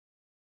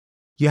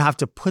You have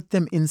to put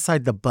them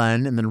inside the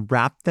bun and then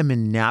wrap them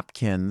in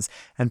napkins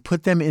and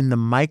put them in the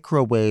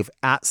microwave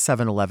at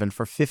 7-Eleven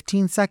for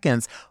 15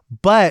 seconds.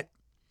 But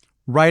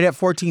right at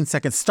 14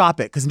 seconds, stop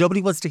it, because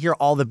nobody wants to hear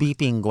all the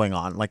beeping going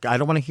on. Like, I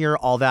don't want to hear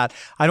all that.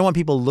 I don't want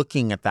people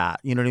looking at that.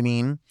 You know what I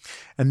mean?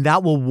 And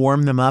that will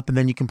warm them up, and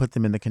then you can put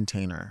them in the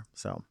container.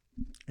 So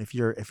if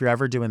you're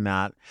ever doing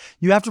that,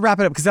 you have to wrap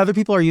it up because other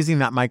people are using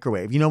that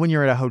microwave. You know, when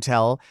you're at a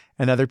hotel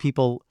and other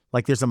people,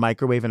 like there's a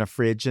microwave and a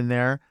fridge in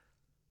there.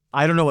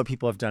 I don't know what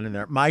people have done in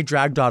there. My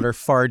drag daughter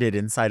farted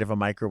inside of a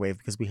microwave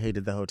because we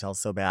hated the hotel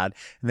so bad.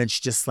 And then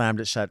she just slammed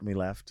it shut and we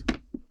left.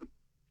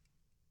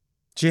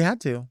 She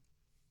had to.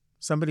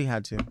 Somebody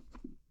had to.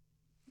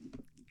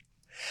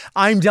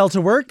 I'm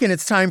Delta Work, and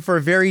it's time for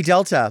Very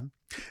Delta.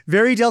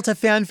 Very Delta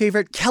fan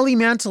favorite Kelly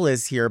Mantle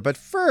is here. But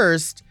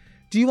first,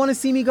 do you want to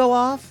see me go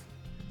off?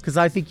 Because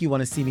I think you want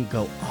to see me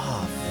go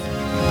off.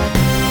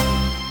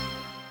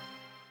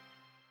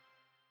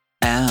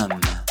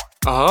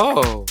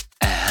 Oh.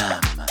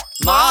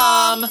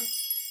 Mom!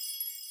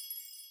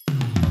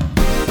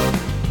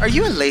 Are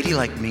you a lady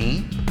like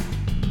me?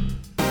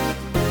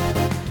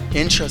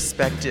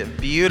 Introspective,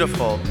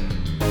 beautiful.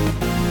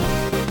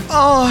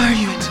 Oh, are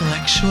you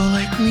intellectual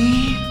like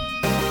me?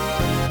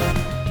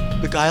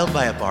 Beguiled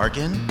by a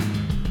bargain?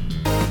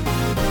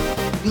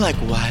 You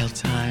like wild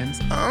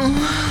times?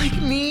 Oh,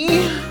 like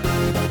me?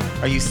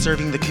 Are you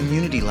serving the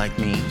community like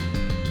me?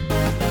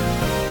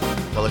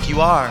 Well, if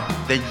you are,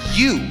 then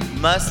you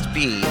must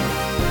be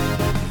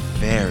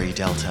Very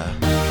Delta.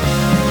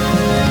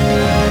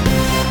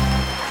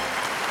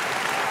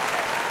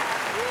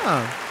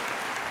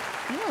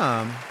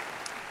 Yeah.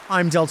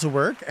 I'm Delta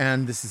Work,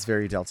 and this is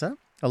Very Delta,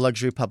 a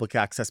luxury public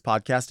access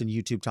podcast and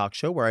YouTube talk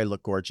show where I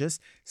look gorgeous,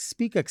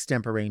 speak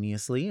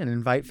extemporaneously, and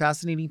invite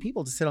fascinating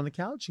people to sit on the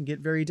couch and get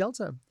Very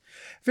Delta.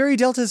 Very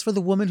Delta is for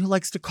the woman who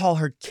likes to call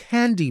her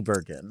Candy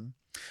Bergen.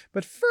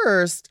 But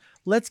first,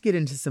 let's get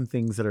into some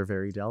things that are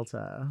very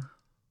Delta.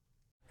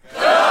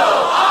 Go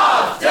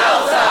off,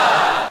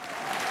 Delta!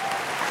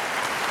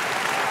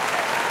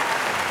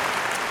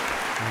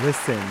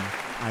 Listen,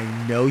 I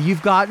know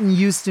you've gotten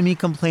used to me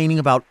complaining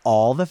about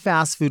all the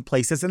fast food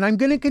places, and I'm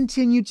going to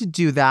continue to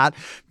do that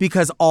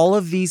because all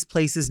of these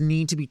places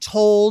need to be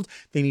told,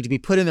 they need to be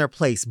put in their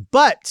place.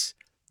 But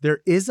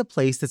there is a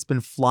place that's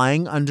been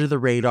flying under the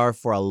radar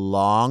for a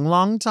long,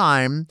 long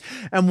time.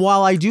 And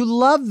while I do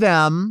love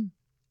them,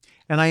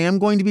 and I am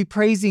going to be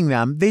praising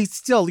them, they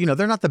still,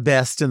 they're not the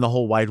best in the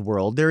whole wide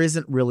world. There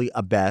isn't really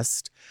a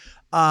best.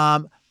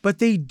 But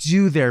they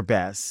do their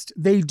best.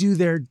 They do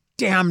their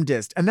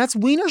damnedest. And that's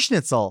Wiener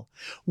Schnitzel.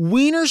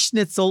 Wiener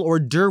Schnitzel, or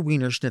Der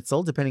Wiener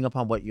Schnitzel, depending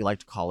upon what you like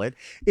to call it,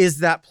 is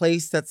that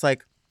place that's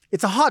like,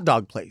 it's a hot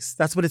dog place.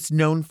 That's what it's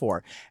known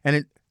for.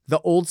 And the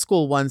old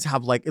school ones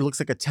have it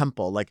looks like a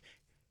temple. Like,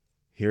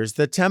 here's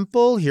the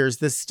temple, here's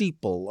the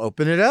steeple.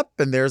 Open it up,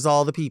 and there's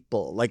all the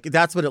people. Like,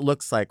 that's what it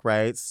looks like,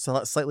 right? It's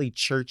slightly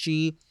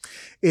churchy.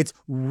 It's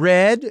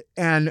red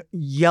and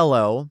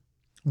yellow,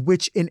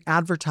 which in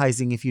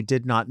advertising, if you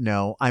did not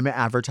know, I'm an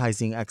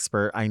advertising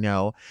expert, I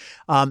know.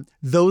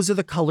 Those are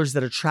the colors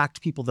that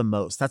attract people the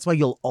most. That's why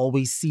you'll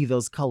always see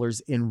those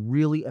colors in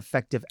really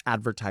effective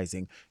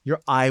advertising.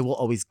 Your eye will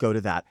always go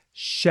to that.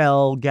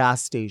 Shell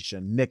gas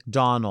station,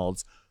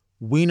 McDonald's,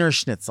 Wiener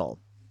Schnitzel.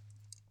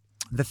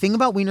 The thing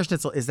about Wiener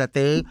Schnitzel is that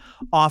they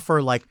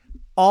offer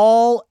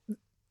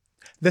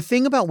the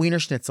thing about Wiener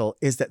Schnitzel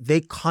is that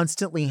they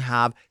constantly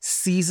have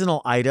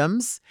seasonal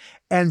items,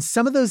 and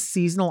some of those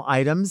seasonal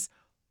items,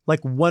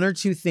 like one or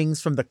two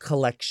things from the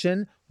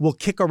collection, will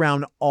kick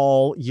around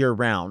all year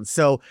round.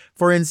 So,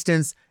 for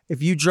instance,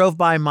 if you drove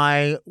by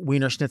my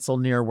Wiener Schnitzel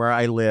near where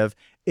I live,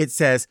 it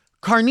says,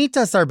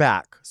 carnitas are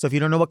back. So if you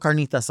don't know what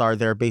carnitas are,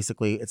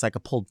 it's like a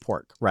pulled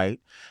pork, right?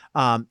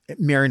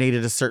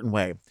 Marinated a certain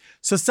way.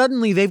 So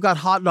suddenly they've got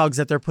hot dogs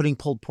that they're putting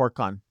pulled pork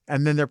on.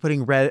 And then they're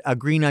putting a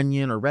green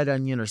onion or red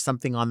onion or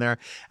something on there.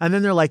 And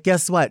then they're like,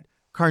 guess what?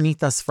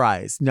 Carnitas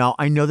fries. Now,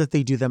 I know that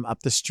they do them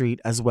up the street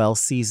as well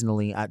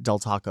seasonally at Del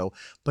Taco,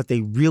 but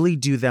they really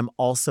do them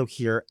also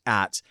here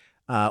at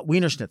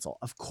Wiener Schnitzel.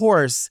 Of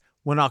course,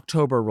 when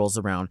October rolls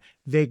around,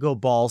 they go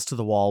balls to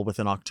the wall with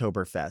an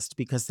Oktoberfest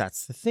because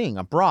that's the thing.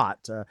 A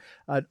brat,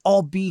 an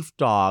all beef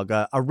dog,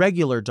 a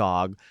regular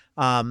dog,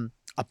 a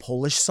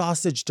Polish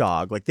sausage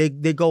dog. Like they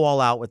go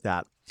all out with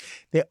that.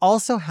 They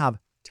also have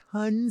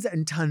tons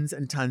and tons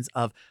and tons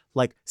of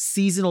like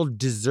seasonal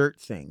dessert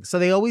things. So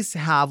they always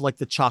have like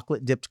the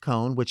chocolate dipped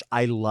cone, which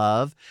I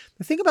love.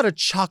 The thing about a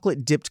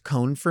chocolate dipped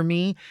cone for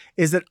me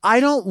is that I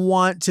don't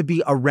want to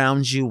be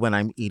around you when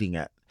I'm eating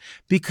it.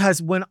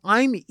 Because when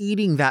I'm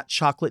eating that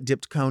chocolate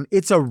dipped cone,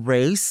 it's a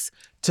race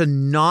to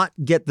not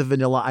get the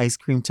vanilla ice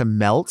cream to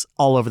melt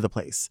all over the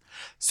place.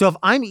 So if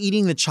I'm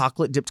eating the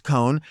chocolate dipped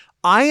cone,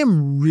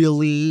 I'm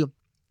really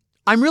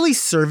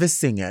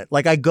servicing it.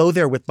 Like I go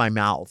there with my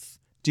mouth.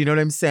 Do you know what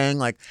I'm saying?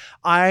 Like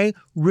I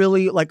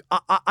really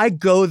I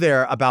go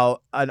there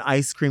about an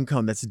ice cream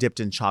cone that's dipped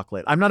in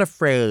chocolate. I'm not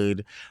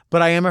afraid,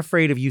 but I am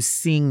afraid of you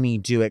seeing me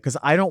do it because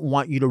I don't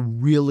want you to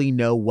really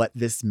know what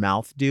this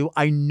mouth do.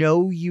 I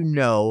know you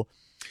know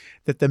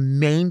that the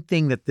main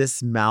thing that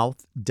this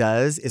mouth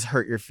does is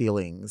hurt your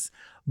feelings,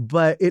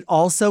 but it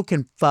also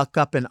can fuck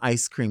up an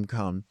ice cream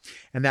cone.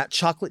 And that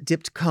chocolate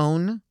dipped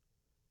cone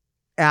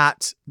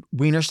at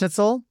Wiener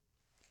Schnitzel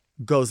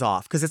goes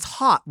off because it's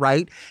hot,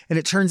 right? And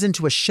it turns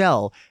into a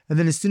shell. And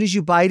then as soon as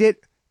you bite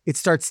it, it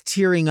starts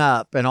tearing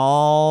up and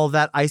all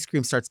that ice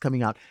cream starts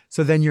coming out.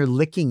 So then you're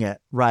licking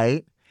it,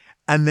 right?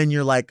 And then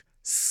you're like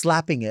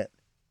slapping it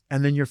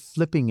and then you're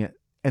flipping it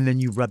and then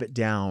you rub it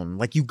down.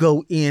 Like you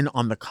go in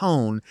on the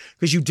cone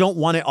because you don't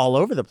want it all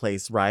over the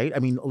place, right? I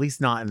mean, at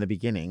least not in the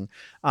beginning.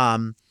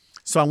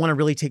 So I want to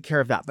really take care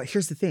of that. But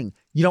here's the thing.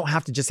 You don't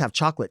have to just have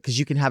chocolate because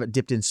you can have it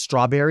dipped in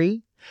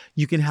strawberry.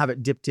 You can have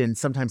it dipped in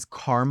sometimes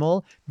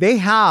caramel. They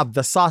have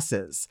the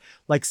sauces.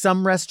 Like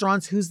some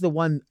restaurants, who's the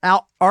one?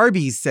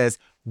 Arby's says,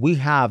 we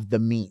have the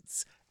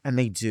meats. And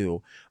they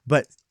do.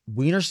 But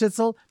Wiener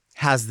Schnitzel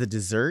has the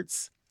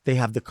desserts. They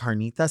have the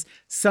carnitas.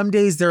 Some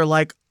days they're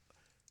like,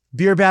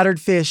 beer battered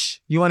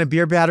fish. You want a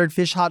beer battered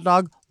fish hot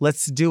dog?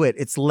 Let's do it.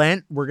 It's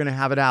Lent. We're going to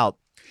have it out.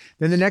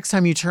 Then the next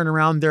time you turn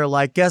around, they're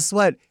like, guess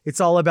what?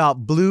 It's all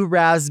about blue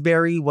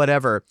raspberry,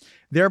 whatever.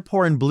 They're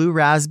pouring blue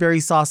raspberry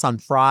sauce on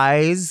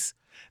fries.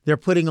 They're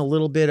putting a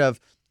little bit of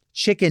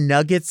chicken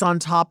nuggets on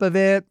top of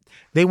it.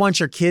 They want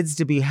your kids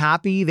to be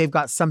happy. They've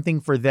got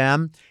something for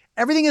them.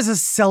 Everything is a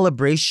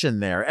celebration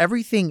there.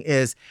 Everything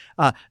is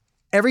a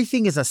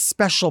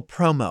special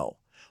promo.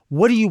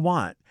 What do you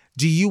want?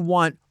 Do you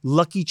want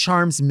Lucky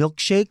Charms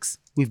milkshakes?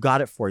 We've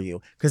got it for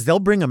you because they'll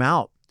bring them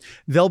out.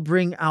 They'll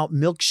bring out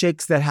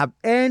milkshakes that have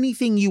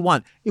anything you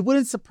want. It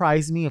wouldn't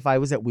surprise me if I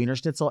was at Wiener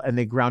Schnitzel and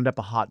they ground up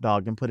a hot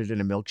dog and put it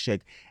in a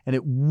milkshake. And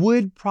it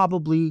would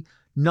probably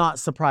not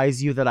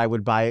surprise you that I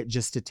would buy it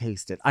just to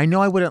taste it. I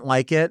know I wouldn't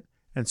like it,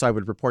 and so I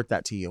would report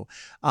that to you.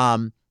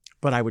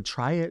 But I would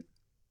try it.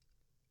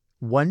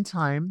 One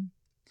time,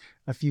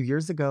 a few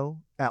years ago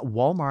at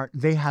Walmart,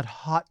 they had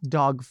hot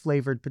dog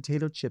flavored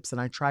potato chips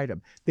and I tried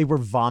them. They were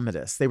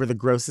vomitous. They were the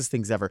grossest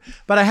things ever,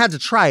 but I had to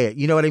try it.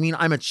 You know what I mean?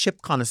 I'm a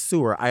chip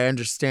connoisseur. I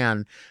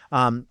understand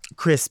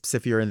crisps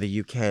if you're in the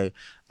UK.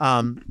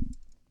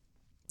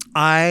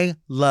 I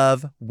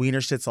love Wiener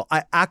Schnitzel.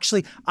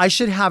 I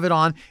should have it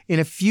on in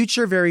a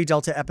future Very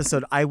Delta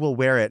episode. I will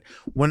wear it.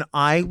 When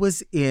I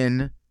was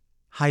in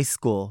high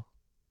school,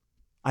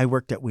 I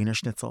worked at Wiener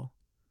Schnitzel.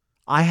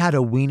 I had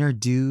a wiener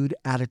dude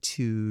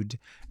attitude,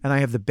 and I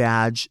have the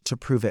badge to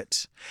prove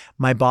it.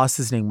 My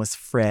boss's name was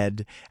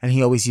Fred, and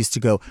he always used to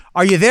go,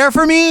 "Are you there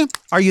for me?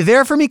 Are you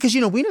there for me?" Because,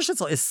 Wiener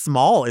Schnitzel is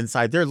small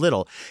inside. They're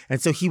little.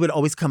 And so he would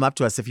always come up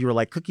to us if you were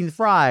like cooking the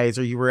fries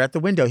or you were at the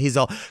window. He's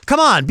all, "Come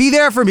on, be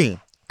there for me.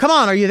 Come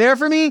on, are you there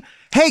for me?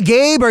 Hey,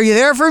 Gabe, are you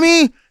there for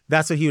me?"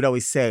 That's what he would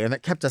always say. And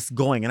that kept us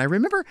going. And I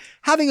remember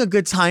having a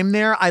good time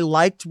there. I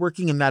liked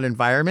working in that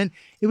environment.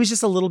 It was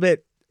just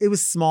it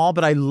was small,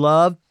 but I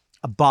love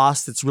a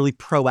boss that's really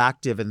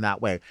proactive in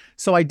that way.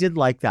 So I did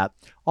like that.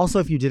 Also,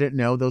 if you didn't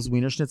know, those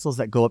Wiener Schnitzels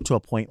that go up to a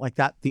point like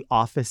that, the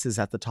office is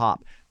at the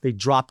top. They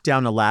drop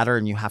down a ladder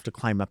and you have to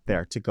climb up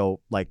there to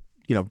go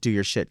do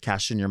your shit,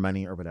 cash in your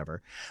money or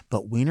whatever.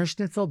 But Wiener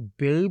Schnitzel,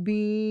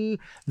 baby,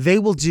 they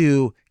will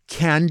do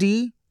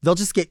candy. They'll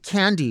just get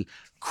candy,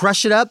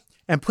 crush it up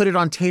and put it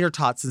on tater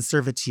tots and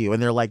serve it to you.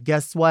 And they're like,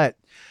 guess what?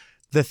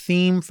 The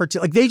theme for,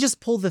 they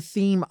just pull the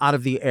theme out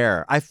of the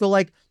air. I feel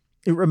like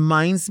it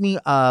reminds me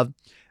of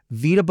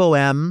Vita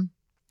Boheme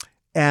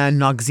and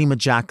Noxzema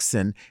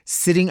Jackson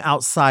sitting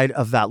outside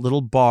of that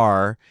little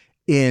bar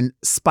in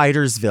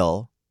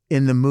Spidersville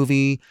in the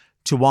movie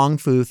To Wong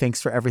Fu,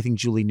 Thanks for Everything,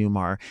 Julie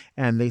Newmar.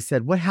 And they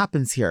said, "What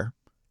happens here?"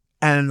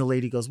 And the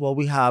lady goes, "Well,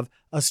 we have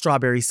a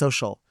strawberry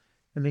social."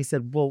 And they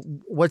said, "Well,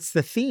 what's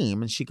the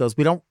theme?" And she goes,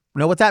 "We don't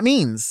know what that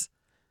means."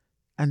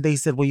 And they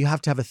said, "Well, you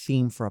have to have a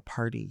theme for a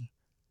party."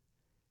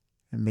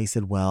 And they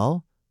said,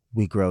 "Well,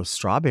 we grow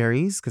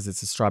strawberries because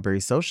it's a strawberry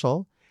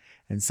social."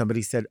 And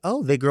somebody said,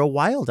 "Oh, they grow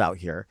wild out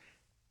here."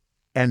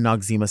 And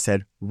Noxzema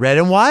said, "Red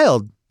and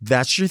wild.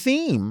 That's your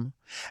theme."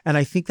 And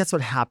I think that's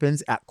what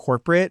happens at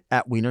corporate,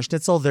 at Wiener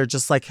Schnitzel. They're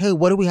just like, "Hey,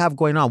 what do we have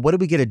going on? What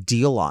did we get a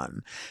deal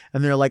on?"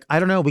 And they're like, "I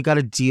don't know. We got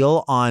a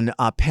deal on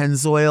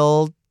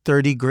Pennzoil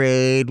 30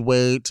 grade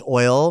weight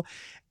oil.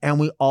 And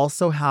we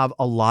also have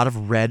a lot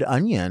of red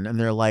onion." And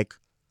they're like,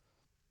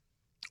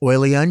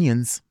 "Oily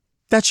onions.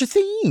 That's your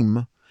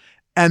theme."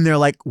 And they're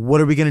like, "What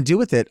are we going to do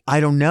with it?"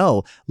 "I don't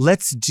know.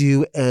 Let's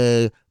do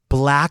a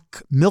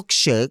black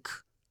milkshake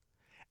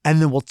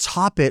and then we'll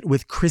top it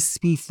with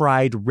crispy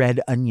fried red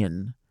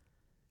onion."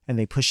 And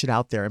they push it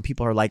out there and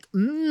people are like,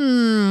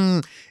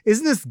 isn't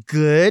this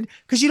good?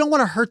 Because you don't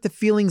want to hurt the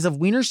feelings of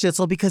Wiener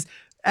Schnitzel because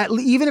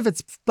even if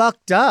it's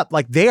fucked up,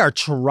 they are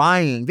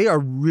trying. They are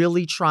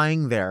really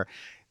trying there.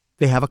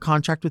 They have a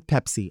contract with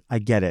Pepsi. I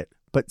get it.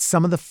 But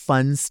some of the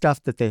fun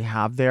stuff that they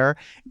have there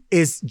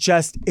is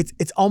just,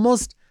 it's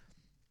almost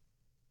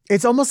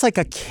like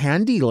a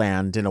candy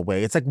land in a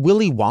way. It's like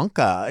Willy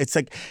Wonka. It's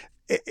like,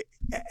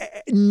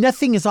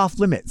 Nothing is off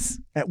limits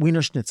at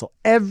Wiener Schnitzel.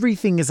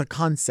 Everything is a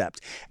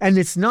concept. And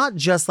it's not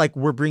just like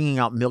we're bringing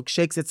out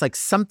milkshakes. It's like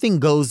something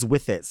goes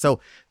with it. So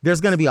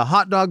there's going to be a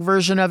hot dog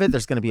version of it.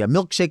 There's going to be a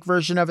milkshake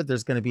version of it.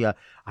 There's going to be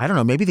I don't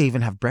know, maybe they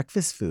even have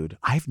breakfast food.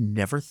 I've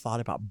never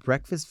thought about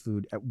breakfast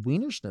food at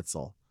Wiener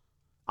Schnitzel.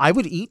 I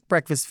would eat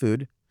breakfast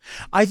food.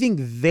 I think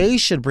they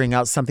should bring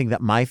out something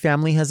that my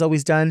family has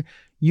always done.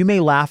 You may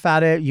laugh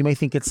at it. You may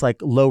think it's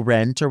like low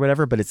rent or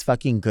whatever, but it's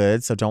fucking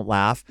good. So don't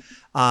laugh.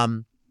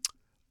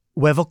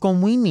 Huevo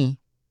con weenie.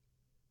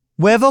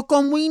 Huevo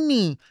con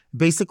weenie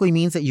basically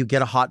means that you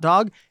get a hot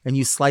dog and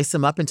you slice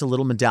them up into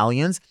little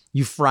medallions.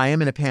 You fry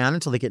them in a pan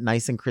until they get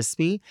nice and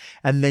crispy.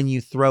 And then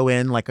you throw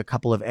in like a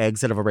couple of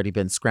eggs that have already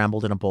been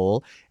scrambled in a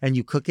bowl and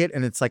you cook it.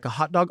 And it's like a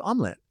hot dog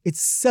omelet.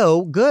 It's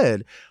so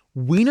good.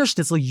 Wiener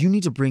Schnitzel, you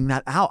need to bring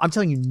that out. I'm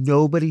telling you,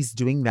 nobody's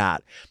doing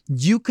that.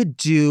 You could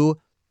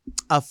do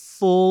a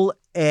full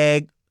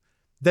egg,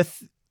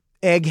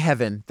 egg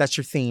heaven. That's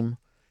your theme.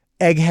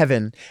 Egg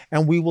heaven.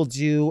 And we will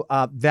do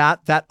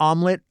that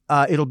omelet.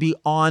 It'll be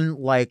on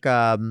like,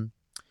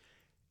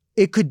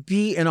 it could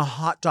be in a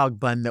hot dog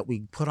bun that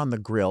we put on the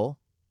grill.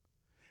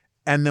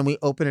 And then we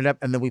open it up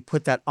and then we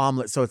put that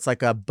omelet. So it's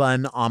like a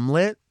bun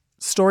omelet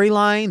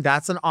storyline.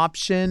 That's an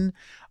option.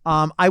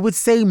 I would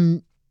say,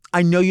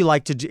 I know you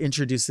like to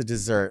introduce a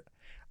dessert.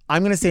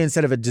 I'm going to say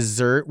instead of a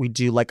dessert, we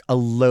do like a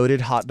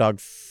loaded hot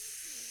dog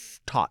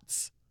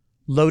tots.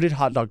 Loaded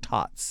hot dog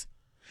tots.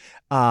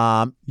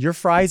 Your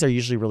fries are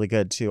usually really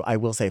good too. I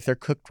will say if they're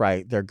cooked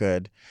right, they're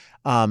good.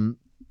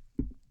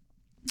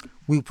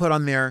 We put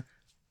on there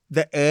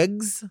the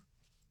eggs.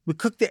 We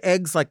cook the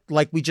eggs like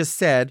we just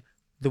said,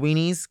 the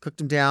weenies, cooked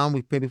them down.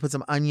 We maybe put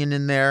some onion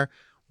in there.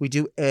 We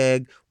do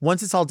egg.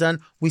 Once it's all done,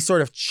 we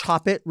sort of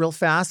chop it real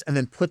fast and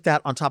then put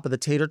that on top of the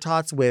tater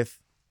tots with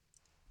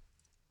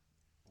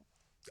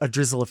a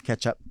drizzle of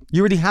ketchup.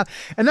 You already have,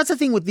 and that's the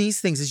thing with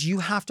these things is you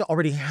have to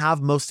already have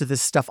most of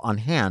this stuff on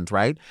hand,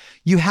 right?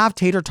 You have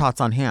tater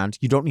tots on hand.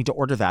 You don't need to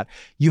order that.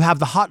 You have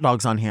the hot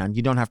dogs on hand.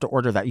 You don't have to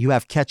order that. You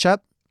have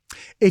ketchup.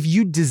 If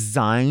you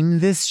design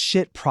this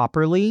shit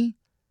properly,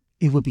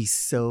 it would be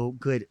so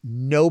good.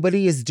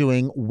 Nobody is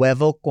doing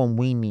huevo con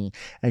weenie,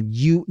 and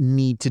you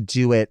need to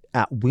do it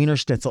at Wiener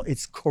Schnitzel.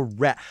 It's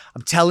correct.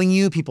 I'm telling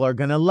you, people are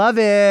going to love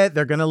it.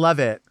 They're going to love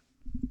it.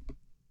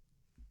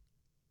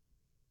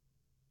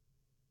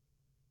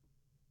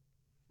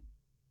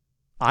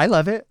 I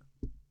love it.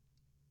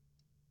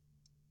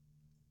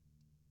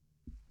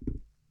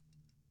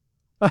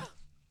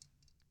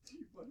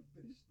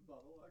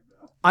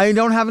 I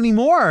don't have any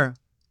more.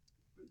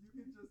 But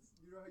you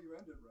know how you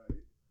end it, right?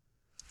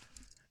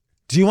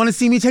 Do you want to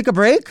see me take a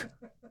break?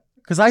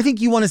 Because I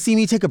think you want to see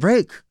me take a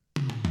break.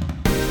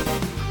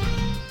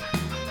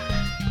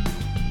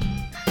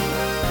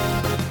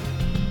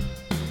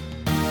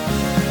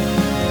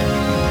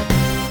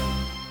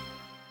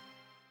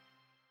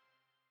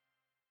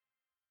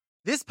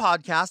 This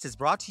podcast is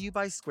brought to you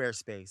by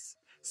Squarespace.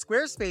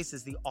 Squarespace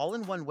is the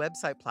all-in-one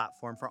website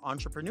platform for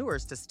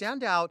entrepreneurs to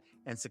stand out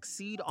and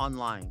succeed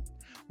online.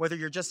 Whether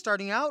you're just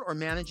starting out or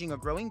managing a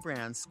growing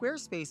brand,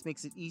 Squarespace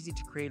makes it easy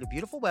to create a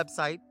beautiful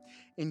website,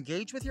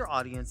 engage with your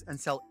audience, and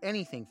sell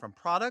anything from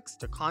products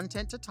to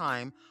content to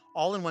time,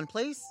 all in one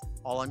place,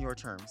 all on your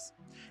terms.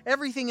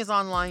 Everything is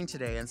online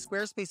today, and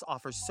Squarespace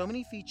offers so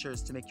many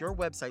features to make your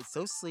website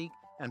so sleek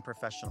and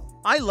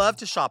professional. I love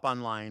to shop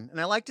online,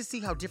 and I like to see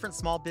how different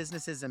small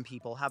businesses and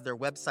people have their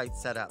websites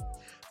set up.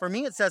 For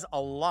me, it says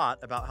a lot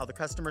about how the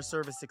customer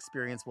service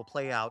experience will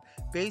play out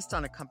based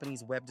on a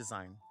company's web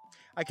design.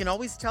 I can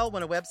always tell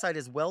when a website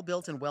is well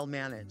built and well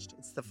managed.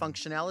 It's the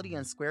functionality,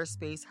 and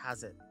Squarespace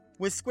has it.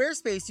 With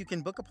Squarespace, you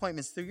can book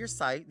appointments through your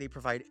site. They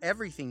provide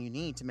everything you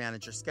need to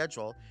manage your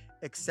schedule,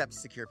 accept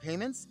secure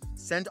payments,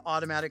 send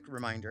automatic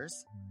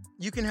reminders.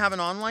 You can have an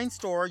online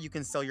store. You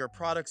can sell your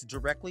products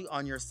directly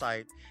on your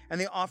site,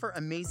 and they offer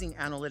amazing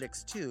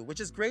analytics too, which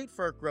is great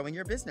for growing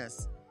your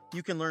business.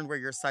 You can learn where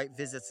your site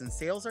visits and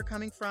sales are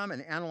coming from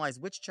and analyze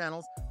which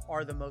channels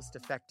are the most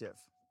effective.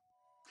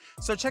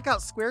 So check out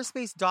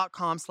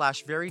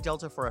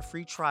squarespace.com/VeryDelta for a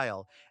free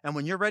trial. And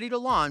when you're ready to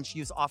launch,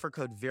 use offer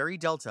code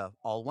VeryDelta,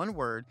 all one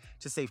word,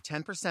 to save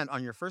 10%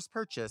 on your first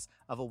purchase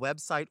of a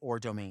website or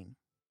domain.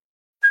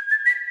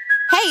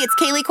 Hey, it's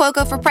Kaylee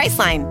Cuoco for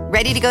Priceline.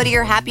 Ready to go to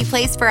your happy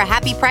place for a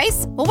happy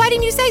price? Well, why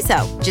didn't you say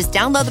so? Just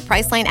download the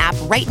Priceline app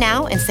right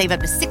now and save up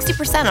to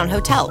 60% on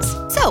hotels.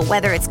 So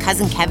whether it's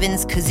Cousin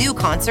Kevin's Kazoo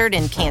Concert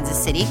in Kansas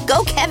City,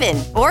 go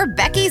Kevin, or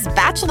Becky's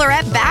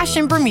Bachelorette Bash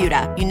in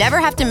Bermuda, you never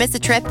have to miss a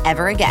trip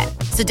ever again.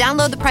 So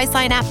download the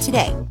Priceline app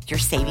today. Your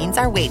savings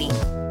are waiting.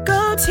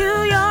 Go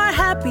to your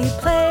happy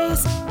place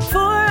for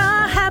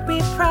a happy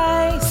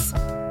price.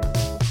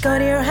 Go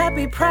to your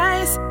happy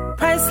price,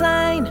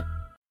 Priceline.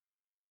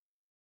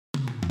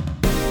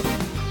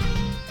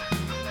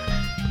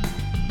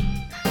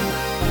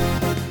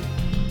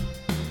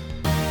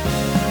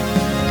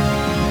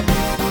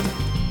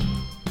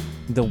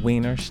 The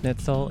Wiener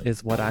Schnitzel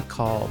is what I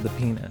call the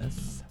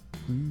penis.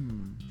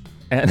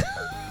 And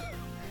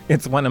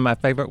It's one of my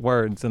favorite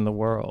words in the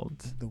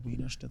world. The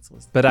Wiener Schnitzel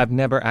is But I've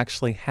never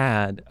actually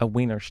had a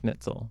Wiener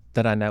Schnitzel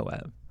that I know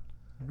of.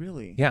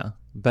 really. Yeah.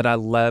 But I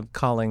love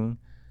calling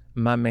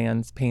my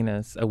man's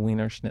penis a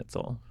Wiener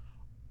Schnitzel.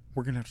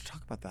 We're gonna have to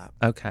talk about that.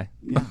 Okay.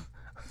 Yeah.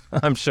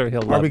 I'm sure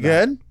he'll love Are we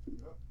that.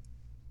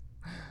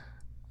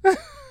 good?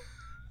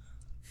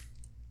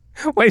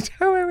 Wait,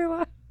 how are we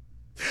laugh?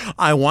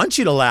 I want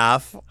you to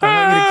laugh. I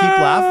want you to keep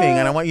laughing,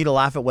 and I want you to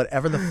laugh at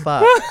whatever the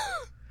fuck.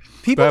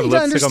 People I have need to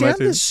lipstick on my understand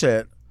teeth. this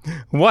shit.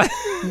 What?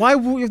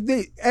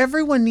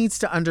 Everyone needs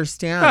to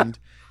understand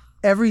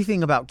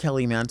everything about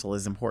Kelly Mantle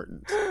is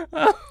important.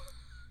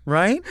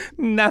 Right?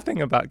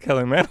 Nothing about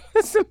Kelly Mantle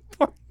is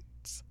important.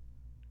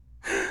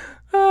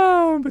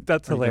 Oh, but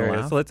that's Are you gonna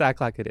hilarious. laugh? Let's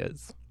act like it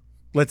is.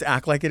 Let's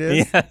act like it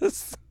is.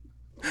 Yes.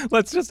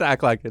 Let's just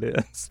act like it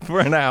is for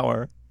an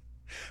hour.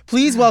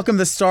 Please welcome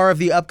the star of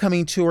the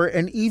upcoming tour,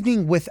 An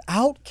Evening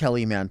Without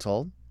Kelly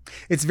Mantle.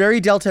 It's very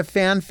Delta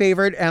fan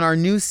favorite and our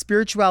new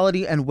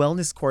spirituality and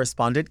wellness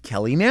correspondent,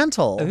 Kelly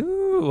Mantle.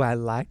 Ooh, I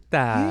like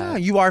that. Yeah,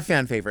 you are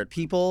fan favorite.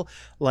 People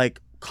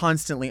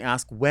constantly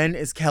ask, when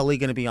is Kelly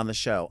going to be on the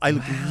show? I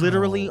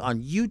literally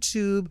on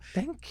YouTube,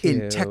 Thank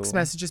you. in text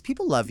messages,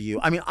 people love you.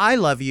 I mean, I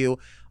love you.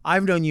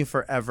 I've known you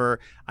forever.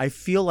 I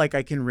feel like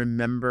I can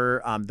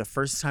remember the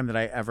first time that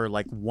I ever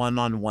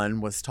one-on-one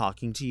was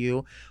talking to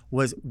you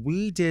was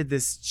we did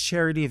this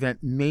charity event,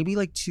 maybe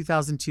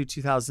 2002,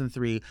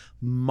 2003.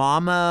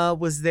 Mama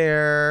was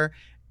there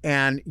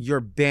and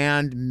your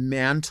band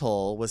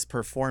Mantle was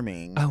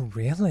performing. Oh,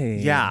 really?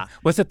 Yeah.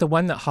 Was it the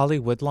one that Holly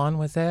Woodlawn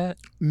was at?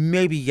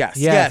 Maybe, yes.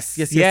 Yes,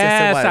 it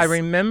was. I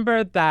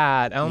remember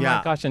that. Oh, Yeah.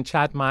 my gosh. And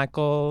Chad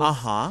Michaels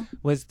Uh-huh.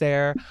 was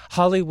there.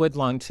 Holly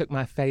Woodlawn took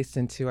my face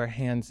into her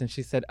hands and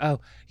she said,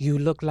 "Oh, you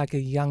look like a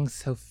young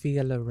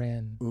Sophia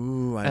Loren."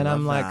 Ooh, I and love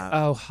I'm like, that.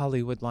 "Oh,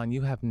 Holly Woodlawn,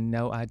 you have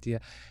no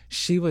idea."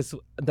 She was,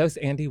 those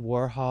Andy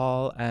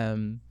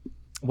Warhol,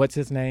 what's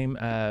his name?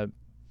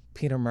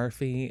 Peter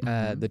Murphy,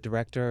 the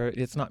director.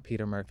 It's not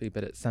Peter Murphy,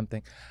 but it's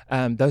something.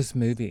 Those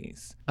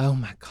movies. Oh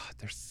my God,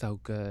 they're so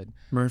good.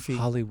 Murphy.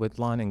 Holly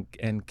Woodlawn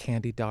and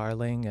Candy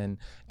Darling and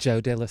Joe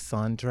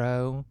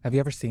DeLisandro. Have you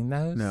ever seen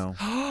those? No.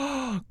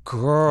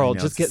 Girl, I know,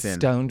 just it's a get sin.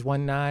 stoned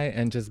one night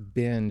and just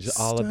binge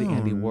all of the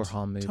Andy Stoned?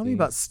 Warhol movies. Tell me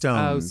about Oh,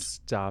 stoned.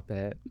 stop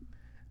it.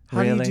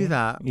 How do you Really? do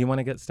that? You want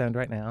to get stoned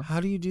right now? How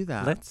do you do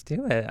that? Let's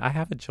do it. I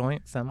have a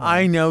joint somewhere.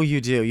 I know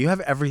you do. You have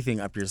everything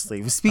up your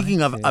sleeve.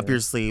 Speaking of up do. your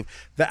sleeve,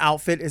 the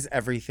outfit is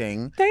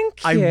everything.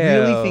 Thank you. I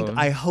really think,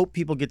 I hope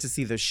people get to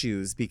see the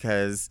shoes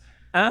because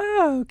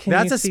Oh, can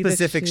That's you a see the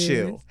specific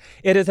shoe. shoes?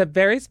 It is a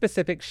very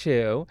specific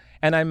shoe,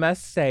 and I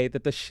must say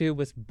that the shoe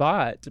was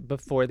bought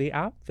before the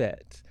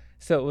outfit.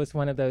 So it was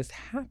one of those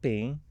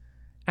happy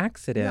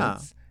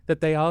accidents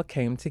that they all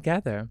came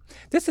together.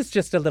 This is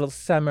just a little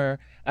summer,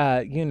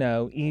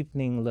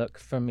 evening look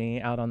for me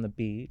out on the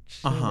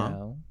beach. Uh-huh. You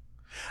know.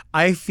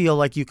 I feel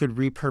like you could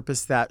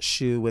repurpose that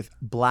shoe with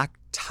black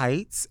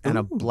tights and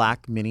a Ooh.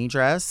 black mini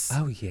dress.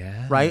 Oh,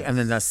 yeah. Right? And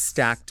then a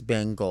stacked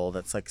bangle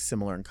that's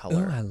similar in Oh,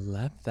 color. I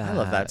love that. I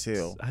love that,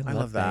 too. I I love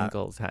love that.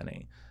 bangles,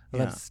 honey. I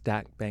Yeah. love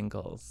stacked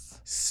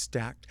bangles.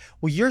 Stacked.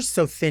 Well, you're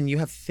so thin. You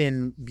have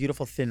thin,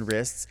 beautiful thin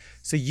wrists.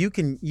 So you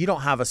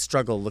don't have a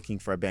struggle looking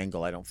for a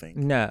bangle, I don't think.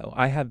 No,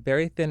 I have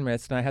very thin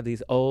wrists, and I have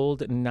these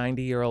old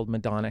 90-year-old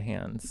Madonna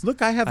hands.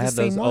 Look, I have the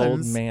same those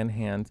ones. old man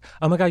hands.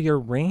 Oh my God, your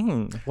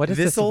ring! What is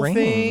This this old ring?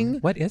 thing?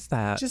 What is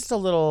that? Just a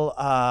little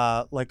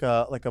like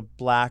a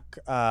black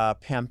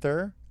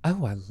panther.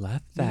 Oh, I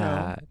love You know.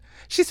 that.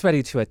 She's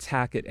ready to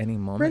attack at any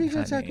moment. Ready to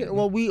attack honey. it.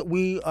 Well,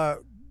 we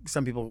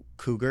some people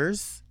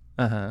cougars,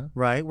 Uh-huh.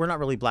 right? We're not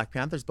really Black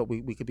Panthers, but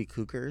we could be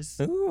cougars.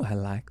 Ooh, I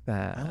like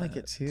that. I like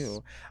it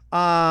too.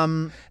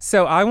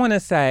 So I want to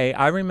say,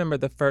 I remember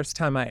the first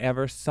time I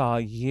ever saw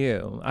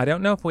you. I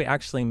don't know if we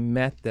actually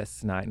met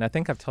this night, and I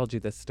think I've told you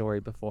this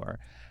story before.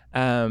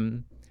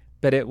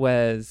 But it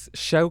was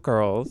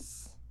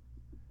Showgirls.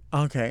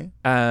 Okay.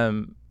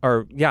 Dream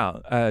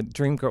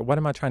Girl. What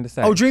am I trying to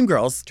say? Oh,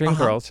 Dreamgirls. Dream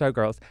Girls,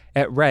 Showgirls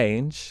at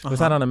Range. Was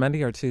that on a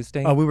Monday or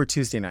Tuesday? Oh, we were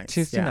Tuesday nights.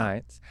 Tuesday Yeah.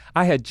 nights.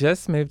 I had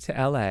just moved to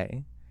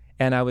LA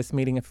and I was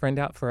meeting a friend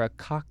out for a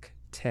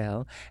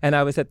cocktail. And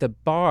I was at the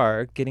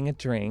bar getting a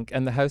drink,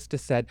 and the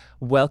hostess said,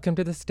 "Welcome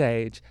to the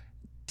stage,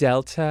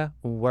 Delta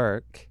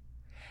Work."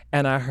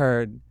 And I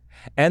heard,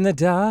 "And the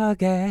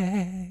dog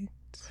ate,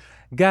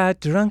 got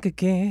drunk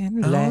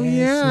again last Oh,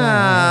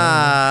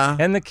 yeah.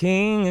 night. And the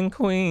king and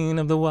queen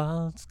of the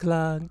waltz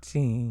clog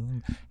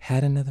team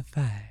had another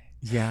fight."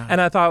 Yeah. And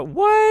I thought,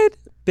 what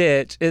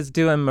bitch is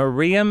doing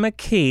Maria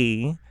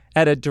McKee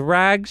at a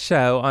drag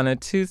show on a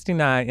Tuesday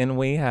night in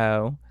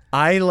WeHo?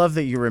 I love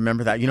that you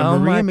remember that. You know, Oh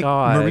Maria, my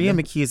God. Maria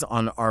McKee is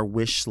on our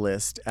wish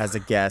list as a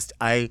guest.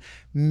 I'd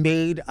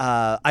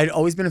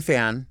always been a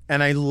fan,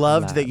 and I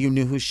loved that you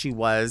knew who she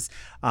was.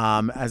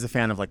 as a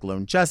fan of like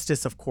Lone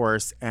Justice, of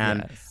course.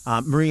 And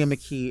Yes. Maria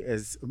McKee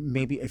is,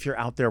 maybe if you're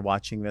out there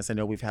watching this, I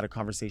know we've had a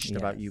conversation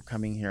about you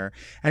coming here,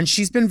 and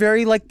she's been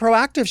very like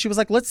proactive. She was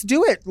like, let's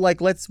do it. Like,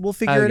 we'll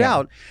figure it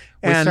out.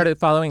 We started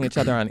following each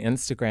other on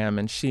Instagram,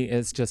 and she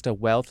is just a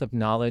wealth of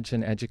knowledge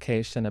and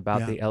education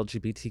about the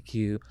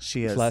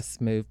LGBTQ plus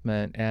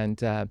movement.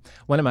 And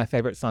one of my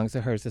favorite songs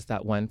of hers is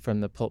that one from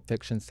the Pulp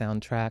Fiction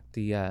soundtrack,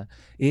 the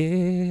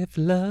If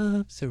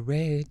Love's a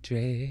Red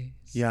Dress,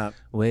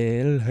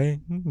 will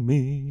hang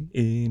me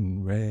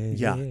in red.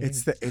 Yeah,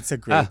 it's a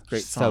great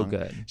song. So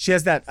good. She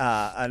has that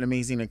an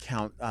amazing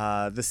account,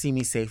 the See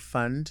Me Safe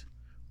Fund,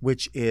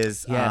 which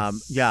is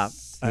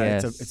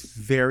it's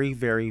very,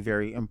 very,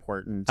 very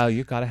important. Oh,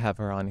 you got to have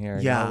her on here.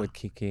 Yeah, with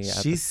Kiki at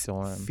she's the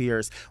Storm.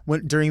 fierce.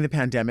 During the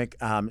pandemic,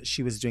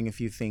 she was doing a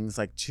few things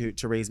like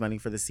to raise money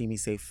for the See Me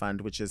Safe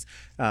Fund, which is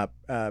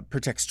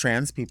protects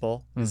trans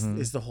people.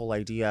 Is the whole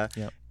idea.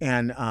 Yep.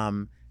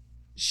 And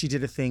she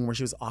did a thing where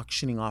she was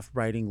auctioning off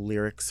writing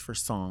lyrics for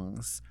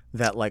songs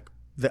that like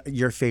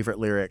your favorite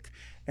lyric.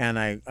 And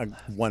I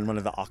won one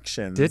of the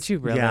auctions. Did you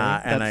really?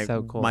 Yeah, That's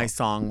so cool. My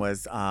song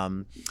was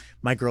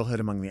 "My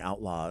Girlhood Among the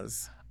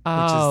Outlaws."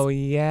 Oh,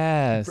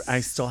 yes. I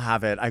still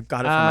have it. I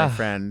got it from my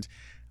friend.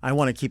 I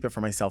want to keep it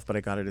for myself, but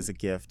I got it as a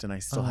gift, and I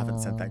still haven't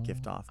sent that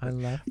gift off. I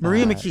love that.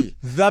 Maria McKee,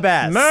 the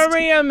best.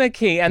 Maria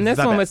McKee. And this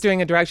The one was best.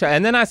 doing a direct show.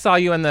 And then I saw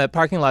you in the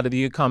parking lot of the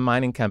Yukon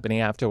Mining Company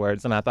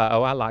afterwards, and I thought,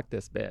 oh, I like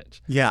this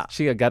bitch. Yeah.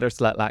 She a gutter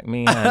slut like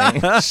me,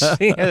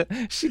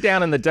 honey. she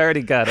down in the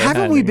dirty gutter,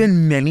 Haven't honey. we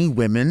been many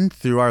women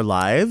through our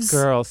lives?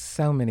 Girl,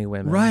 so many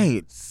women.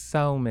 Right.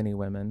 So many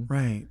women.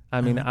 Right.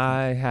 I mean,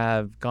 I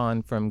have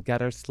gone from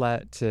gutter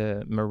slut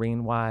to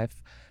marine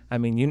wife. I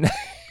mean,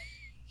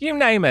 you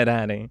name it,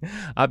 honey.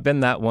 I've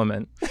been that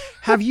woman.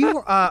 Have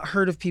you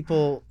heard of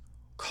people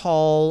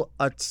call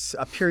a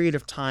period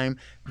of time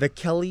the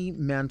Kelly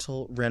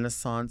Mantle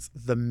Renaissance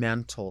the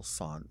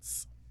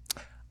Mantle-sance?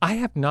 I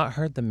have not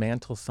heard the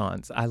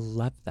Mantle-sance. I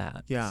love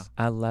that. Yeah.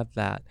 I love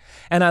that.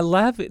 And I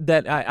love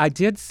that I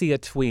did see a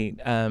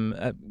tweet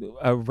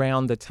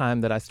around the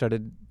time that I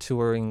started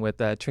touring with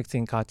Trixie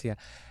and Katya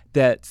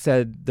that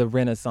said the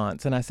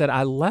Renaissance. And I said,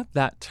 I love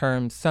that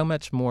term so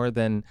much more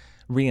than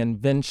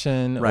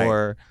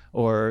reinvention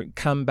or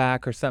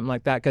comeback or something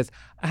like that. Because,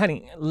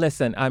 honey,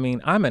 listen, I mean,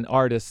 I'm an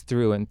artist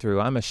through and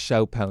through. I'm a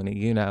show pony,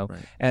 you know.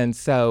 Right. And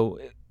so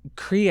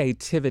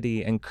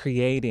creativity and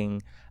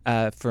creating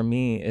for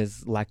me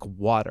is like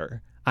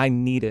water. I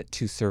need it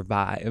to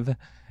survive.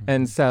 Mm-hmm.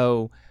 And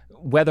so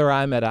whether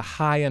I'm at a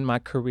high in my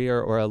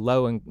career or a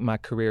low in my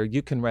career,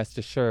 you can rest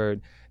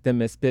assured that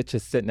Miss Bitch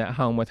is sitting at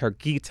home with her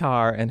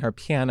guitar and her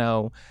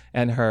piano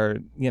and her,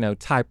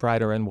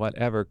 typewriter and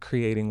whatever,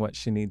 creating what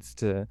she needs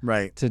to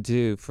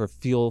do for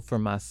fuel for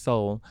my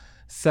soul.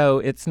 So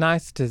it's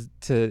nice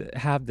to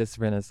have this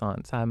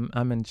renaissance. I'm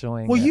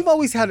enjoying it. Well, you've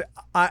always had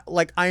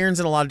like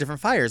irons in a lot of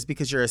different fires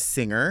because you're a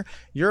singer,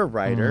 you're a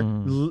writer,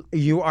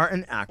 you are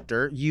an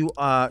actor, you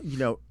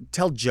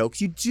tell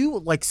jokes, you do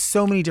like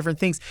so many different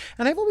things.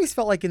 And I've always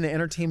felt like in the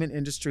entertainment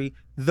industry,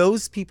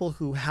 those people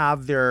who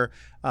have their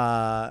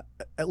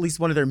at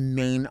least one of their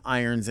main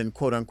irons in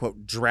quote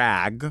unquote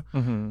drag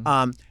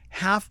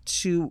have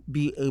to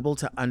be able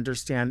to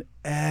understand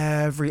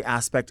every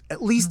aspect,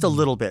 at least a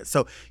little bit.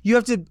 So you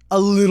have to a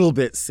little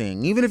bit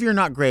sing. Even if you're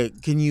not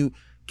great, can you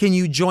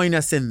join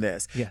us in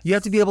this? Yes. You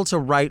have to be able to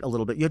write a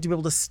little bit. You have to be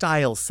able to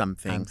style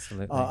something.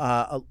 Absolutely.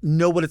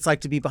 Know what it's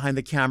like to be behind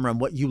the camera and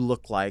what you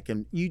look like.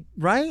 And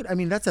right? I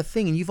mean, that's a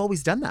thing. And you've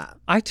always done that.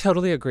 I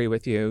totally agree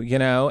with you,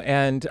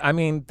 and I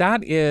mean,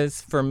 that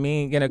is for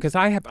me, because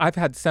I've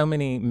had so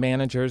many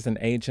managers and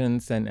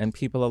agents and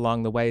people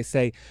along the way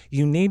say,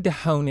 you need to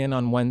hone in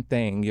on one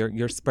thing.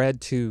 You're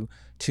spread too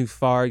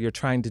far. You're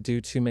trying to do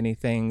too many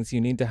things.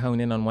 You need to hone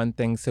in on one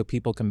thing so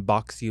people can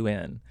box you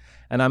in.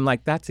 And I'm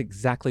like, that's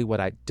exactly what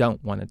I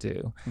don't want to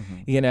do,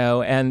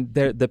 and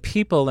the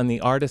people and the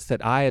artists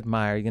that I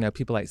admire,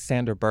 people like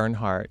Sandra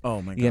Bernhardt,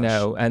 oh my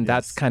gosh. And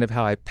that's kind of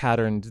how I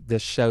patterned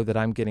this show that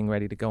I'm getting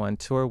ready to go on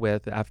tour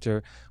with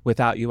after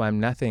Without You,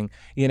 I'm Nothing.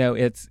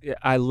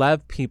 I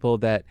love people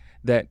that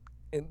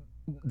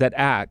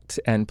act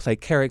and play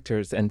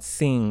characters and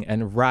sing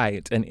and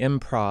write and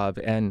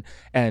improv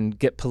and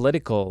get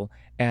political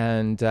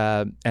and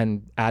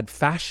add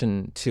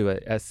fashion to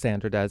it, as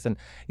Sandra does. And,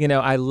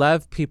 I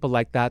love people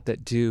like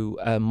that do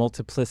a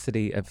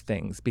multiplicity of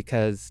things,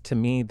 because to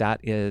me that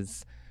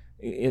is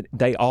it.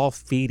 They all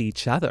feed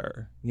each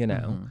other,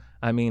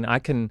 I mean, I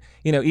can,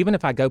 even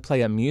if I go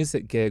play a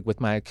music gig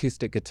with my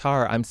acoustic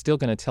guitar, I'm still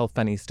going to tell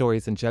funny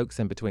stories and jokes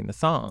in between the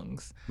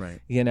songs,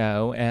 right?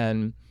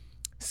 And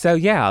so,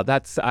 yeah,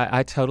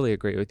 I totally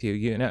agree with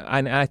you.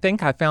 And I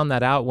think I found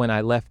that out when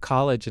I left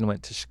college and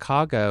went to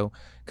Chicago,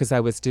 because I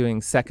was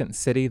doing Second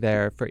City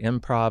there for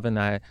improv, and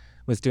I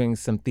was doing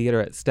some theater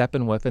at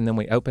Steppenwolf, and then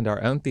we opened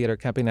our own theater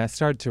company. And I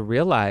started to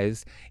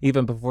realize,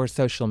 even before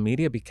social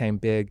media became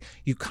big,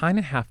 you kind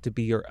of have to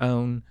be your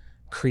own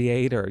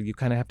creator. You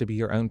kind of have to be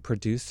your own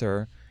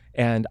producer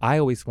And I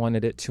always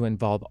wanted it to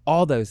involve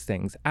all those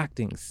things: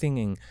 acting,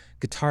 singing,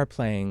 guitar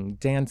playing,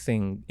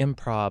 dancing,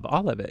 improv,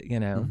 all of it,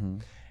 Mm-hmm.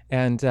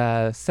 And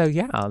so,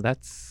 yeah,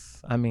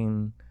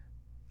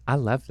 I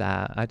love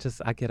that. I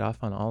get off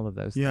on all of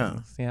those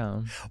things.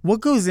 Yeah.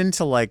 What goes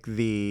into like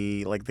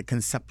the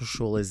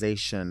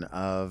conceptualization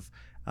of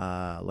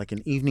like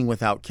an evening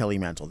without Kelly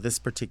Mantle? This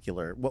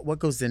particular, what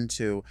goes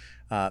into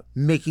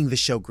making the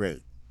show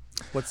great?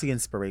 What's the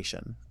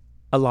inspiration?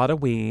 A lot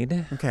of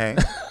weed. Okay.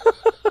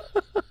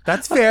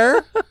 That's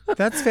fair.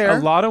 That's fair. A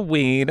lot of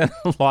weed and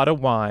a lot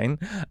of wine.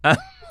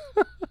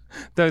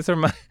 Those are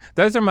my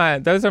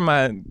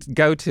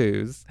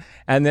go-tos.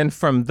 And then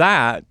from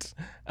that,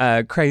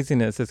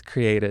 craziness is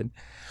created.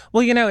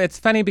 Well, it's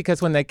funny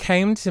because when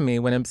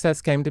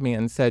Obsessed came to me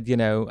and said,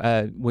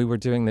 we were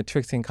doing the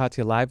Trixie and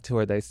Katya live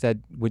tour, they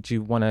said, would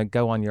you want to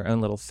go on your own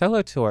little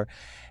solo tour?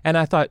 And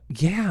I thought,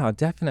 yeah,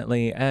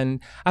 definitely. And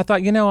I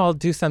thought, I'll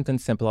do something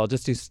simple. I'll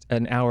just do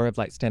an hour of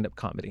like stand-up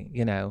comedy,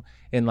 in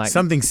like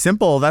something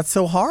simple. That's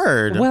so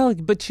hard. Well,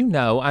 but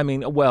look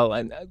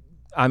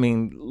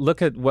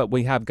at what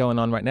we have going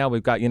on right now.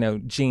 We've got,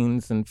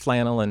 jeans and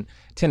flannel and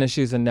tennis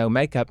shoes and no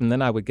makeup. And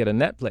then I would get a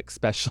Netflix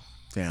special.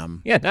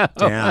 Damn.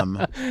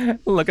 Damn.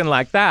 Looking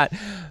like that.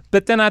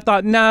 But then I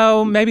thought,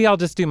 no, maybe I'll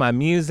just do my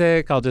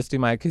music. I'll just do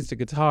my acoustic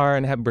guitar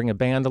and bring a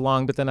band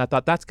along. But then I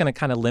thought that's going to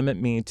kind of limit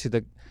me to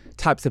the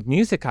types of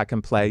music I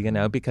can play,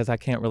 because I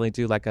can't really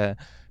do like a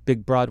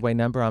big Broadway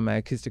number on my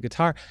acoustic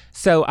guitar.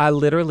 So I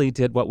literally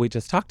did what we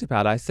just talked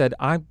about. I said,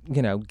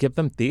 give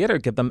them theater,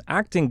 give them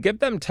acting, give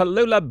them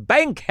Tallulah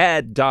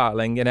Bankhead,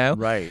 darling,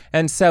 Right.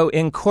 And so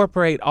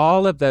incorporate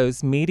all of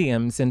those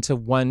mediums into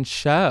one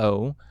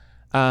show.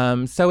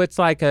 So it's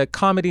like a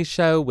comedy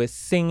show with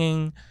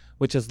singing,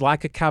 which is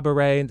like a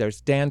cabaret.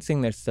 There's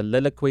dancing, there's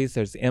soliloquies,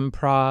 there's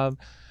improv.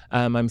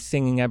 I'm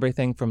singing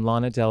everything from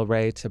Lana Del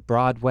Rey to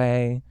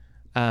Broadway.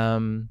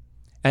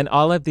 And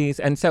all of these,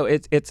 and so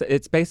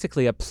it's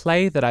basically a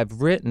play that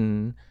I've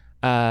written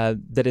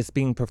that is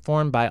being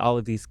performed by all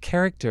of these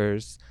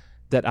characters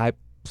that I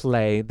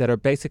play that are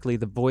basically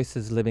the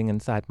voices living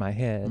inside my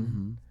head.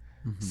 Mm-hmm.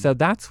 Mm-hmm. So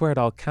that's where it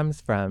all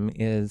comes from,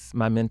 is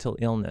my mental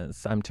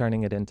illness. I'm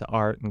turning it into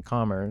art and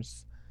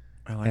commerce.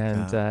 I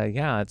like that.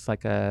 Yeah, it's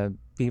like a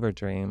fever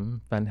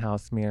dream,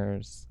 funhouse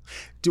mirrors.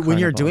 When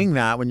you're doing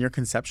that, when you're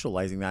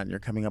conceptualizing that and you're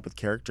coming up with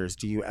characters,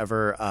 do you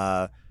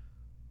ever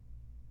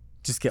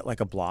just get like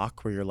a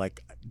block where you're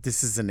like,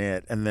 this isn't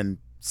it, and then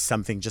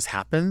something just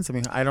happens? I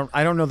mean, I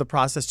don't know the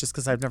process just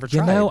because I've never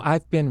tried.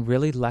 I've been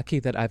really lucky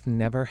that I've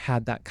never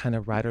had that kind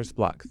of writer's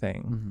block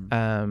thing.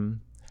 Mm-hmm.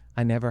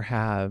 I never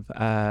have,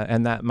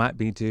 and that might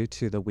be due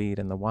to the weed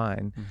and the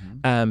wine.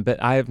 Mm-hmm.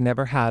 But I have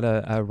never had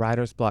a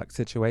writer's block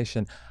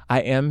situation.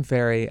 I am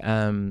very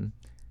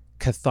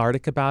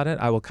cathartic about it.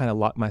 I will kind of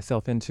lock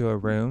myself into a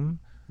room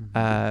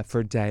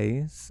for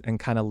days and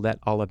kind of let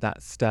all of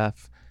that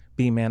stuff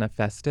be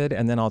manifested,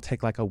 and then I'll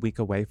take like a week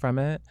away from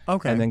it.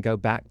 Okay. And then go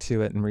back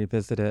to it and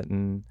revisit it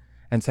and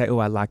say, oh,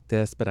 I like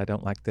this, but I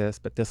don't like this,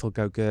 but this will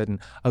go good.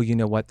 And, oh, you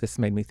know what? This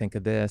made me think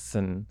of this,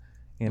 and,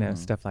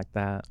 stuff like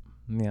that.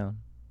 Yeah.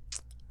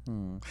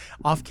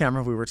 Off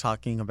camera, we were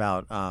talking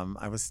about,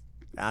 I was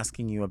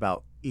asking you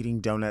about eating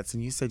donuts,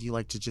 and you said you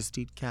like to just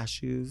eat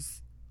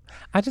cashews.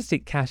 I just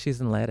eat cashews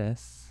and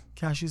lettuce.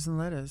 Cashews and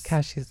lettuce.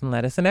 Cashews and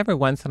lettuce. And every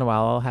once in a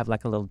while, I'll have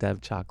like a little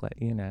Dove chocolate,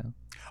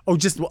 Oh,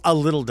 just a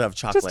little Dove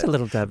chocolate. Just a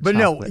little Dove but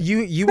chocolate. No,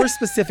 you were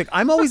specific.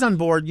 I'm always on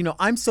board.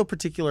 I'm so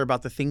particular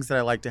about the things that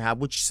I like to have,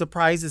 which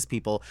surprises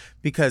people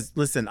because,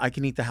 listen, I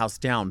can eat the house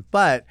down,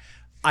 but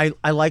I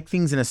like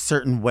things in a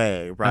certain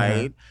way,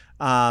 right?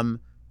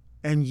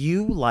 And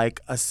you like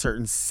a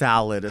certain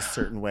salad a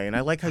certain way, and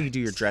I like how you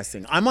do your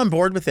dressing. I'm on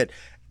board with it.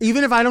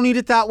 Even if I don't eat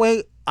it that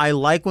way, I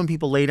like when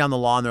people lay down the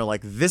law and they're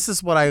like, this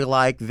is what I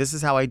like, this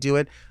is how I do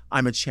it.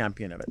 I'm a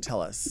champion of it.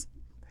 Tell us.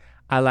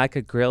 I like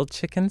a grilled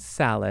chicken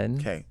salad.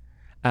 Okay.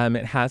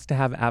 It has to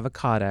have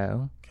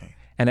avocado. Okay.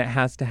 And it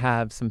has to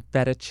have some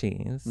feta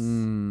cheese.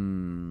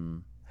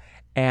 Mm.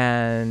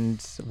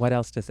 And what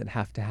else does it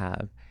have to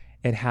have?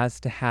 It has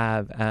to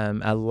have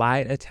a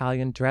light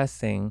Italian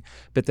dressing,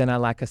 but then I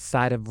like a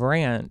side of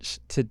ranch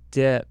to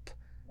dip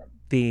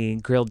the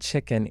grilled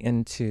chicken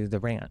into the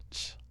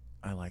ranch.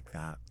 I like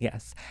that.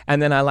 Yes.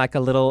 And then I like a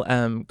little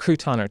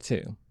crouton or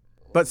two.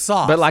 But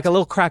soft. But like a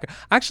little cracker.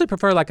 I actually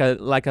prefer like a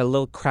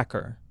little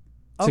cracker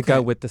to Okay.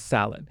 go with the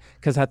salad,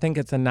 because I think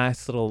it's a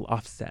nice little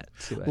offset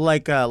to it.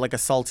 Like a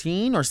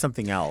saltine or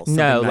something else?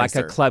 No, Something like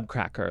a nicer? club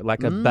cracker,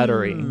 like a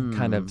buttery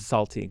kind of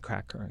salty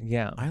cracker.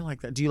 Yeah. I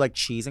like that. Do you like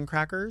cheese and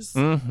crackers?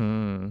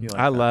 Mm-hmm. You like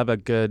I that? love a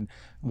good,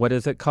 what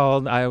is it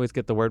called? I always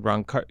get the word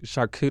wrong.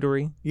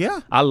 Charcuterie. Yeah.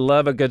 I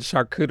love a good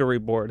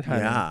charcuterie board,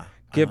 honey. Yeah.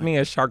 Give me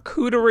a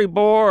charcuterie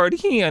board.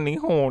 Honey,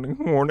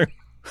 horny.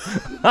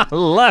 I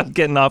love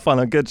getting off on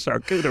a good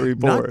charcuterie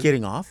board. Not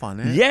getting off on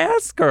it.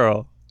 Yes,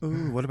 girl.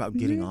 Ooh, what about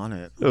getting on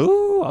it?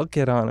 Ooh, I'll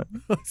get on it.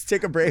 Let's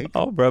take a break.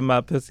 I'll rub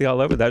my pussy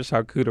all over that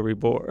charcuterie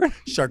board.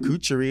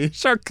 Charcuterie.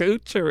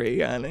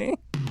 Charcuterie, honey.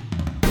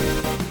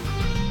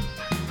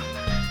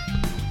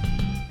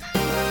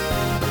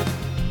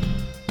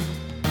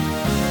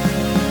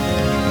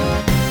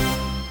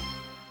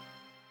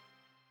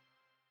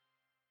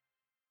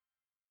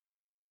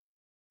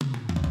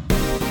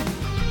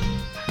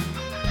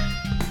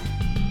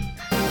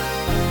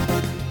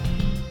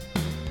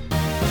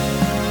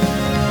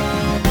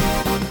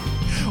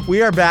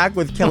 We are back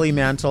with Kelly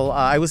Mantle.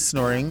 I was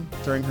snoring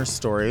during her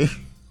story.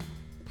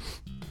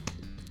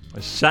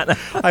 Shut up.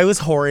 I was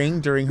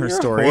whoring during her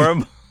story.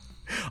 Horrible.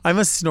 I'm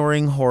a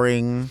snoring,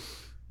 whoring.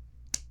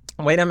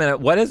 Wait a minute.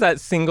 What is that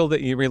single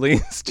that you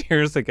released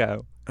years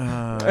ago?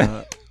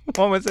 What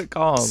was it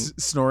called?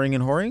 Snoring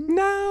and whoring?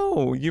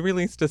 No, you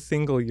released a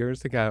single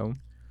years ago.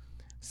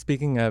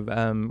 Speaking of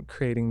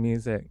creating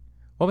music,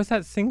 what was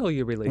that single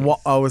you released?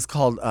 It was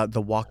called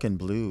The Walkin'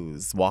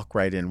 Blues. Walk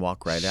right in,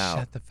 walk right out.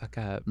 Shut the fuck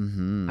up.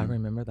 Mm-hmm. I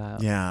remember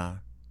that. Yeah.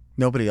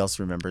 Nobody else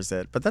remembers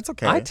it, but that's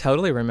okay. I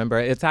totally remember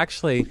it. It's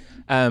actually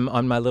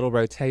on my little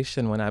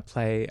rotation when I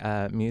play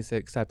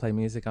music. So I play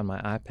music on my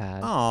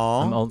iPad.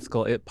 Aww. I'm old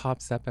school. It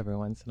pops up every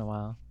once in a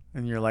while.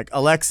 And you're like,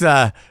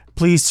 Alexa,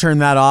 please turn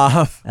that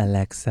off.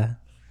 Alexa,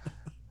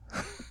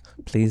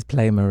 please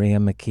play Maria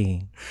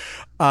McKee.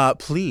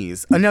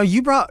 Please. Now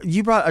you brought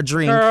a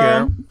drink Girl.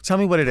 here. Tell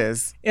me what it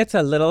is. It's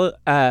a little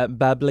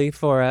bubbly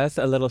for us,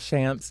 a little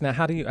champs. Now,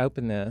 how do you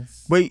open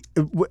this? Wait,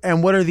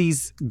 and what are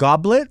these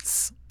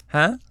goblets?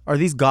 Huh? Are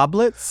these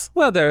goblets?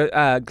 Well,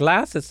 they're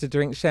glasses to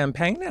drink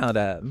champagne out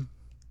of.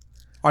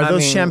 Are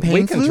those champagne We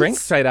flutes? can drink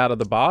straight out of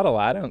the bottle.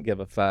 I don't give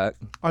a fuck.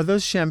 Are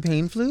those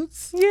champagne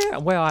flutes? Yeah,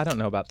 well, I don't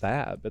know about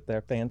that, but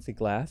they're fancy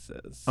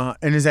glasses.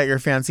 And is that your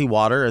fancy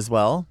water as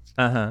well?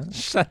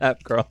 Shut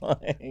up, girl.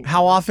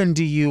 How often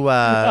do you,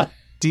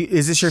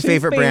 is this your She's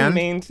favorite being brand?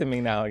 mean to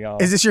me now,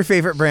 y'all. Is this your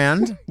favorite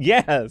brand?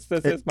 Yes,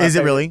 this is my Is it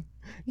favorite. really?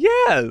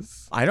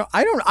 Yes. I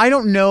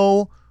don't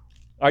know.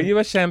 Are you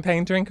a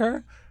champagne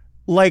drinker?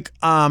 Like,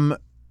 at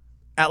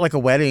like a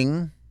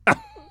wedding.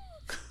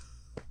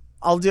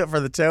 I'll do it for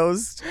the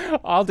toast.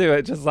 I'll do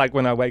it just like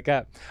when I wake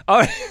up.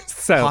 Oh,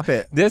 so Pop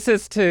it. This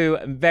is to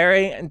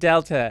Very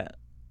Delta.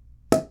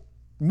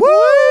 Woo!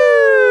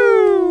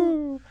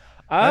 Oh,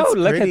 That's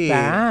look pretty.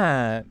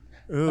 at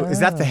that. Ooh, is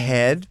that the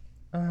head?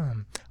 Oh,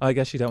 I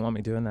guess you don't want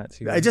me doing that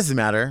to you. It doesn't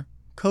matter.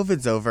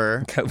 COVID's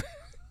over.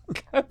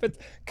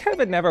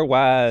 COVID never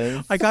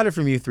was. I got it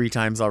from you 3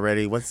 times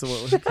already. Who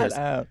cares? Shut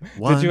up.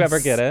 Once, Did you ever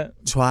get it?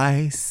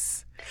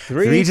 Twice.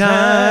 3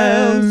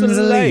 times,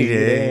 lady.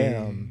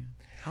 lady.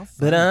 How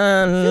But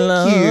fun. I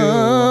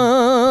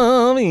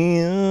love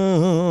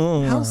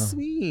you. How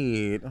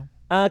sweet.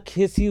 I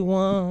kiss you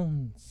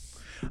once,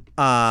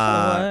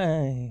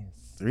 twice.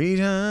 3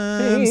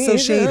 times so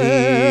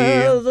shady.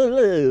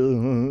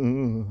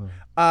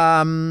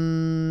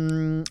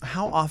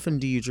 How often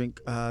do you drink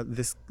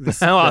this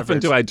How often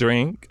beverage? do I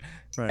drink?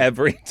 Right.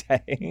 Every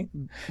day.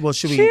 Well,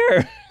 should we?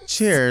 Cheers.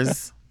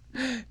 Cheers.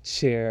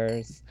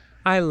 Cheers.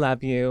 I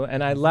love you,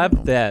 and I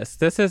love this.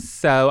 This is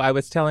so, I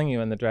was telling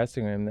you in the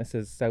dressing room, this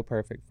is so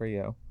perfect for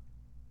you.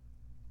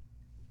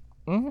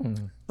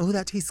 Oh,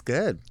 that tastes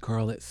good.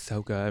 Girl, it's so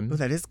Oh, good.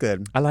 that is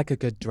good. I like a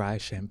good dry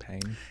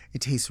champagne.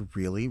 It tastes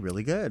really,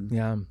 really good.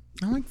 Yeah.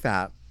 I like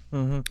that.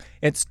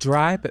 It's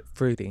dry but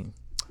fruity.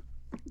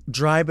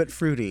 Dry but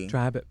fruity.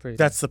 Dry but fruity.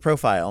 That's the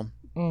profile.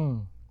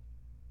 Mm.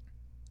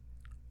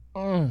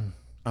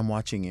 I'm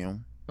watching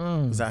you.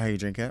 Is that how you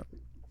drink it?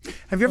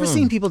 Have you ever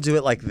seen people do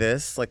it like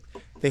this? Like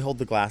they hold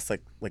the glass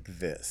like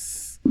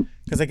this.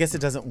 Because I guess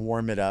it doesn't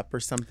warm it up or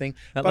something.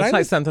 That But looks I like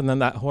always- something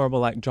that horrible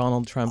like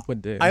Donald Trump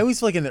would do. I always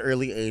feel like in the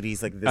early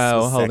 80s, like this Oh,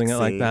 was holding it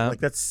like sexy. that? Like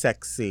that's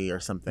sexy or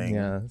something.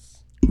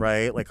 Yes.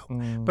 Right? Like,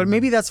 but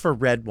maybe that's for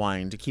red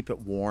wine to keep it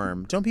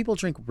warm. Don't people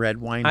drink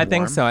red wine I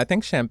think warm? so. I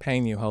think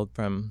champagne you hold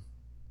from.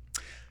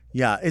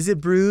 Yeah. Is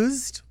it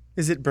bruised?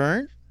 Is it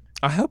burnt?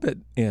 I hope it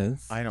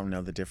is. I don't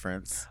know the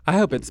difference. I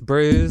hope it's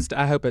bruised.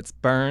 I hope it's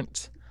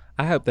burnt.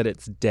 I hope that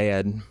it's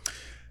dead.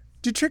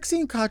 Do Trixie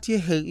and Katya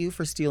hate you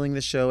for stealing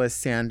the show as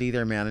Sandy,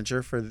 their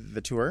manager for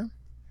the tour?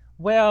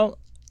 Well,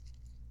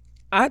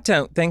 I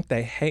don't think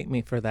they hate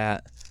me for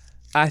that.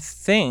 I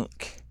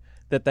think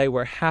that they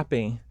were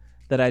happy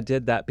that I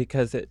did that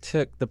because it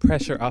took the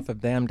pressure off of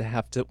them to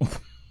have to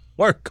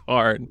work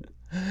hard.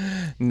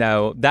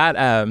 No,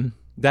 that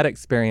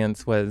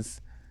experience was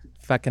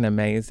fucking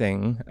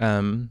amazing.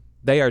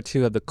 They are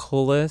 2 of the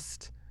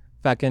coolest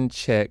fucking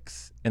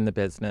chicks in the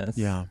business.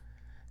 Yeah.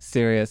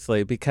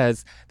 Seriously,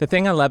 because the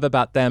thing I love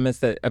about them is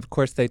that, of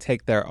course, they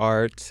take their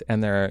art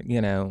and their,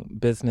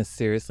 business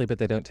seriously, but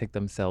they don't take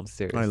themselves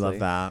seriously. I love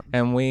that.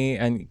 And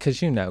because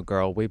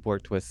girl, we've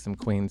worked with some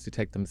queens who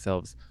take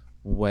themselves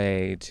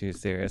way too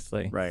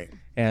seriously. Right.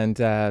 And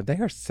they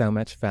are so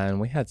much fun.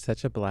 We had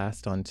such a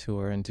blast on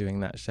tour and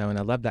doing that show. And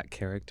I love that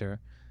character,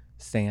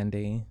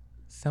 Sandy.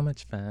 So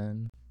much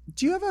fun.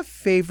 Do you have a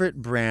favorite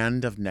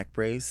brand of neck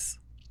brace?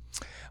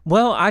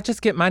 Well, I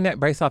just get my neck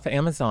brace off of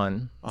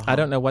Amazon. I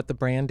don't know what the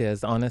brand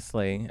is,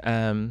 honestly.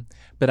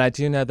 But I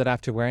do know that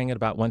after wearing it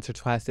about once or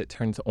twice, it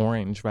turns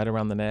orange right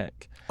around the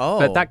neck. Oh.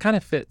 But that kind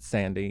of fits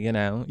Sandy, You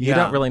Yeah.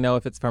 don't really know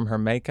if it's from her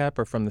makeup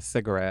or from the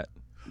cigarette.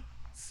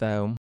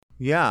 So.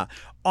 Yeah.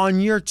 On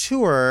your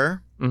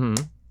tour,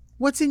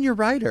 what's in your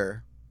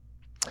rider?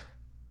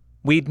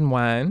 Weed and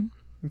wine.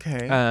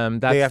 Okay. That's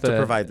They have to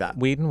provide that.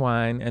 Weed and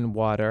wine and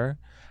water.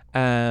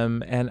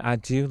 And I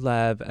do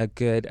love a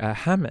good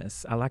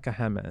hummus. I like a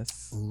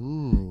hummus.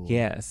 Ooh.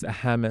 Yes, a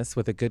hummus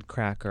with a good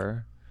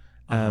cracker.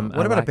 What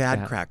I about a like bad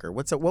that. cracker?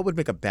 What would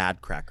make a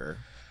bad cracker?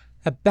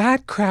 A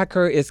bad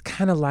cracker is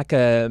kind of like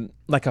a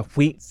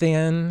wheat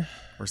thin.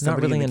 Or Not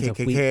somebody really in the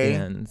into KKK? wheat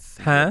thins,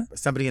 huh?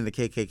 Somebody in the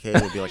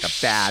KKK would be like a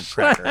bad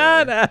cracker.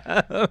 Shut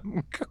up,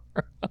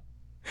 girl.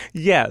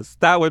 Yes,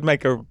 that would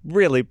make a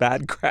really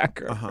bad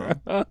cracker.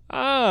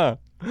 Uh-huh.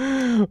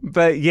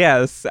 But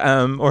yes,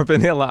 or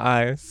Vanilla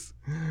Ice.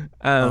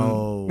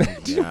 Oh,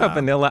 Do you know yeah.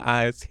 Vanilla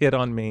Ice hit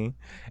on me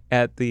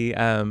at the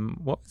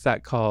what was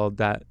that called?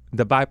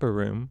 The Viper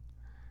Room,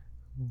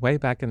 way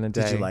back in the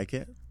day. Did you like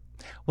it?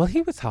 Well,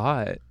 he was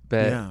hot,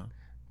 but Yeah.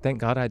 thank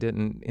God I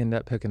didn't end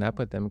up hooking up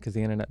with him because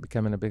he ended up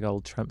becoming a big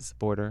old Trump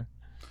supporter.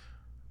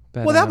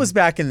 But, Well, that was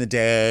back in the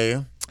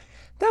day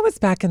that was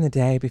back in the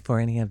day before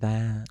any of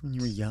that. when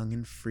you were young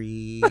and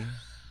free,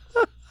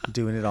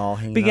 doing it all.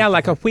 Hanging But yeah, out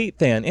like the- a wheat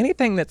thin,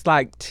 anything that's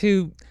like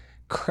too,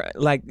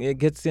 like it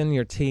gets in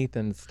your teeth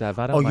and stuff.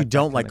 I don't. Oh, like you that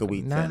don't kind like of a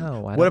thing. wheat thin? No. I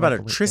What don't about like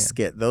a wheat thin.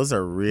 Triscuit? Those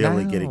are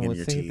really getting No, in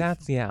your see, teeth.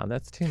 That's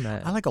too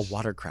much. I like a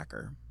water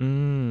cracker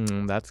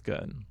That's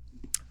good.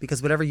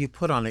 because whatever you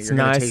put on it, It's you're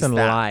going to nice taste and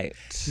that. light.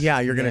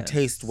 Yeah, you're going to Yes.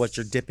 taste what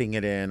you're dipping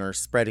it in or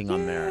spreading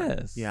on there.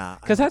 Yes. Yeah, I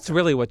Because like that's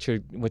really what you're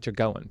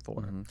going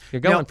for. Mhm.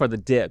 You're going Now- for the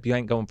dip. You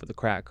ain't going for the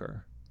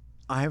cracker.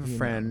 I have a you know.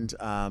 friend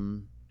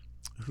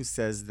who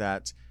says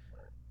that.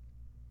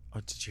 Oh,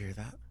 did you hear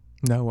that?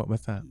 No, what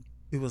was that?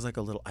 It was like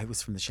a little. I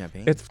was from the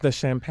champagne. It's the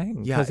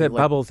champagne. Yeah, Because it it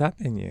like- bubbles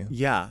up in you.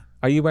 Yeah.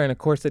 Are you wearing a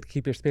corset to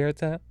keep your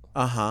spirits up?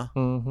 Uh-huh.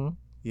 Mm-hmm.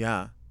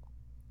 Yeah.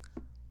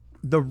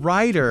 The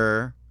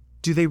writer,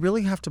 do they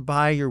really have to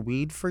buy your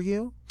weed for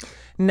you?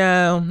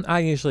 No, I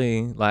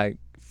usually like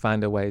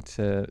find a way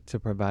to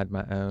provide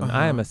my own.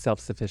 I am Uh-huh. a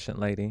self-sufficient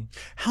lady.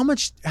 How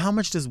much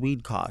does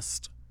weed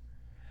cost?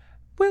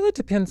 Well, it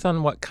depends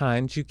on what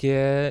kind you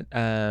get.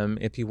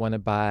 If you want to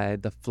buy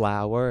the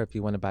flour, if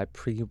you want to buy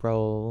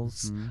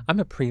pre-rolls. Mhm. I'm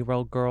a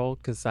pre-roll girl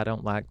because I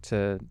don't like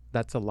to,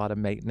 that's a lot of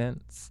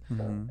maintenance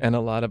Mhm. and a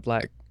lot of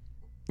like,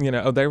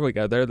 oh, there we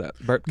go. There the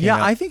burp came Yeah,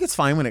 out. I think it's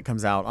fine when it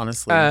comes out,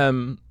 honestly.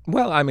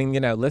 Well, I mean,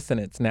 listen,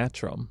 it's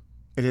natural.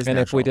 it is And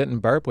if we natural. didn't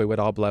burp, we would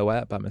all blow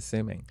up, I'm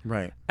assuming.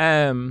 Right.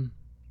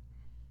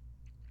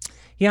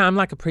 Yeah, I'm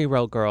like a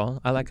pre-roll girl.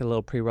 I like a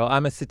little pre-roll.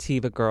 I'm a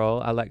sativa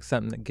girl. I like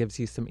something that gives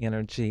you some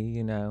energy,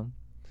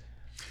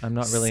 I'm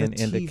not really an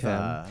indica.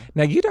 Sativa.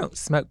 Now, you don't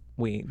smoke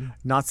weed.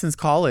 Not since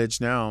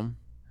college, no.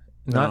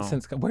 Not No.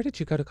 since, where did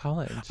you go to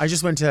college? I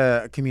just went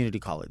to community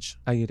college.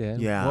 Oh, you did?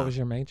 Yeah. What was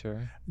your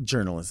major?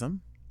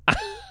 Journalism.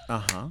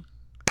 Uh-huh.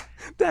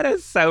 That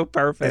is so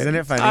perfect. Isn't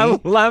it funny? I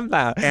love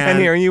that. And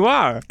here you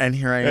are. And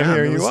here I And am.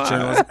 here It you was are.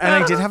 journalism. And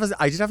I did have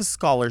a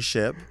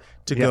scholarship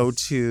to go Yes.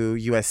 to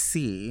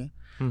USC,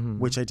 Mhm.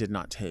 which I did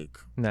not take.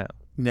 No.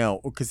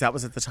 No, because that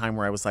was at the time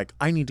where I was like,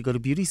 I need to go to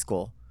beauty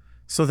school.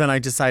 So then I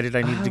decided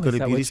I needed to go is to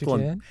that beauty what school.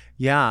 You And- did?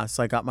 yeah,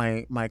 so I got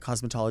my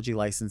cosmetology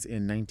license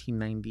in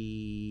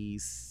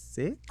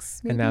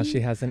 1996. And now maybe? she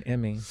has an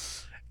Emmy.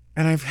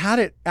 And I've had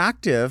it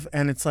active,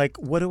 and it's like,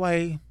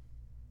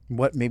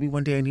 maybe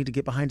one day I need to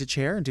get behind a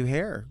chair and do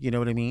hair. You know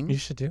what I mean? You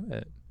should do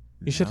it.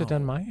 You should have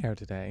done No. my hair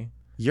today.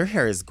 Your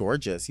hair is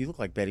gorgeous. You look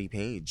like Betty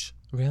Page.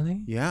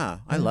 Really? Yeah,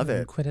 I love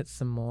it. Quit it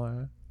some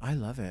more. I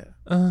love it.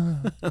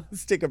 Ugh.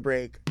 Let's take a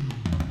break.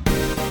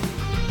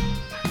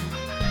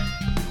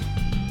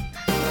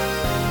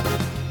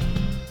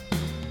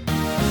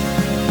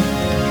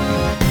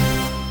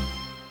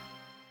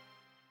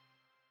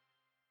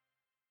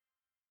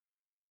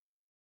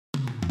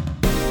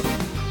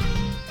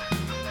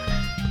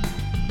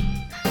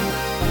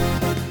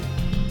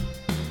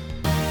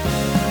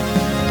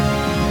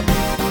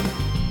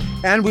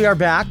 And we are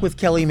back with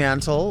Kelly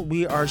Mantle.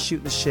 We are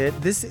shooting the shit.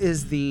 This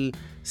is the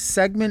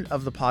segment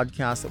of the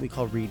podcast that we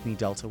call Read Me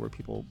Delta, where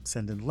people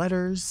send in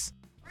letters.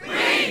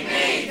 Read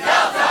Me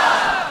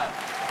Delta!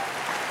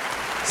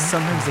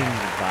 Sometimes they need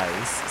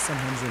advice.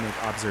 Sometimes they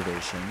make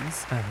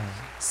observations.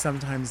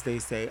 Sometimes they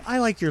say, I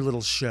like your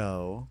little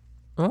show.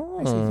 Oh.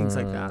 They say things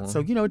like that. So,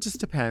 it just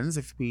depends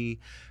if we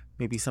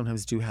maybe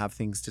sometimes do have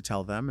things to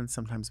tell them, and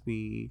sometimes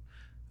we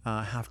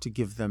have to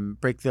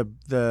break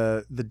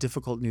the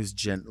difficult news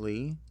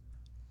gently.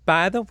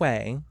 By the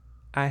way,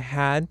 I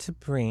had to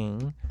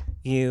bring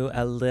you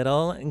a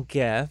little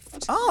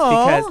gift.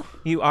 Oh. Because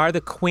you are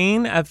the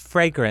queen of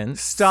fragrance.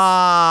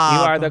 Stop. You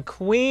are the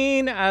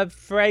queen of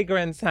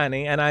fragrance,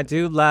 honey. And I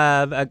do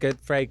love a good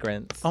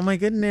fragrance. Oh my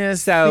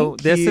goodness. So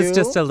Thank this you. is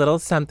just a little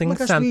something, Oh my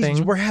gosh,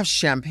 something. We have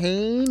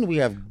champagne. We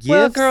have gifts.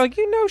 Well, girl,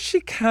 she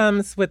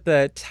comes with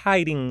the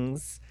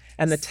tidings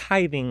and the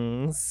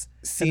tithings.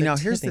 See, and the now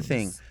here's the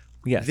thing. tithings.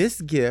 Yes.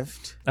 This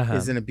gift Uh-huh.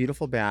 is in a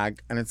beautiful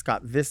bag, and it's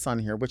got this on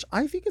here, which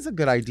I think is a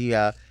good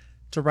idea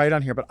to write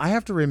on here. But I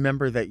have to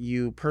remember that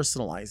you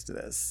personalized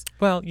this.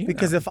 Well,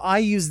 Because if I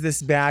use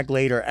this bag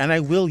later, and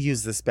I will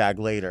use this bag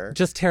later,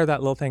 just tear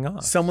that little thing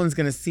off. someone's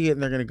going to see it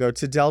and they're going to go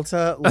to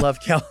Delta, love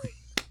Kelly.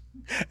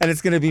 And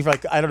it's going to be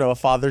like, I don't know, a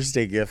Father's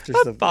Day gift or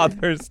something.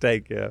 Father's Day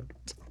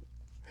gift.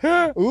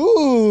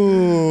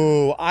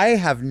 Ooh, I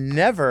have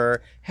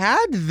never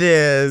had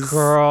this.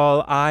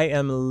 Girl, I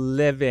am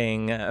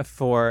living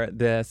for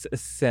this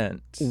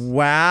scent.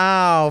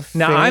 Wow.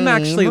 Now, I'm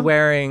actually fame.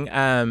 wearing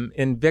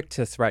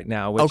Invictus right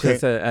now, which Okay.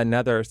 is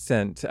another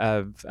scent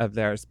of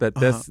theirs. But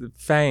this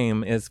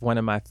Fame is one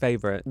of my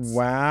favorites.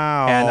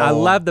 Wow. And I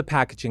love the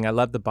packaging. I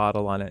love the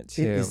bottle on it,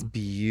 too. It is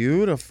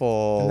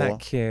beautiful. Isn't that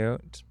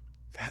cute?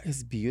 That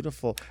is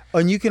beautiful. Oh,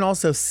 and you can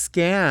also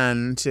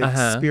scan to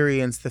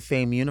experience the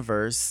Fame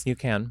universe. You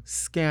can.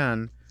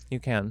 Scan. You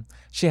can.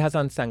 She has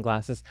on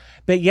sunglasses.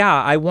 But yeah,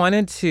 I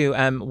wanted to,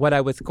 what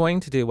I was going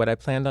to do, what I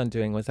planned on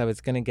doing was I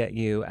was going to get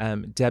you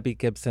Debbie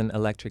Gibson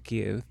Electric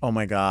Youth. Oh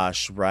my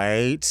gosh,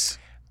 right?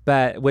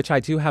 But which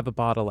I do have a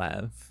bottle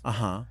of.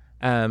 Uh-huh.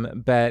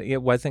 But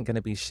it wasn't going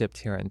to be shipped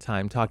here in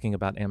time, talking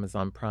about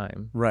Amazon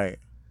Prime. Right.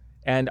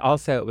 And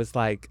also it was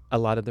like a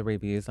lot of the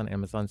reviews on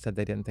Amazon said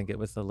they didn't think it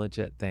was a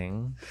legit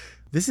thing.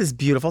 This is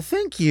beautiful.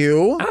 Thank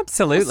you.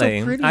 Absolutely.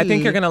 So pretty. I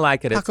think you're going to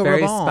like it. It's Paco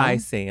very Rabanne.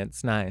 spicy.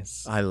 It's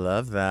nice. I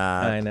love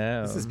that. I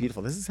know. This is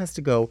beautiful. This has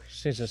to go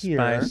She's a here.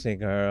 spicy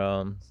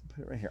girl.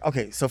 Put it right here.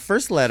 Okay, so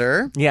first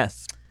letter.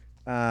 Yes.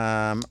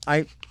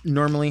 I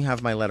normally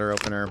have my letter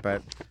opener,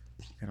 but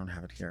I don't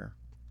have it here.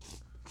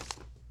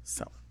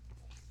 So.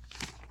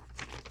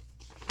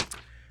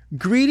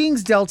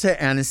 Greetings,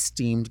 Delta and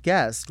esteemed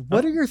guest.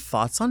 What are your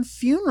thoughts on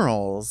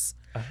funerals?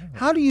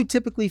 How do you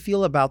typically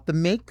feel about the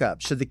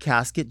makeup? Should the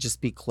casket just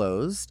be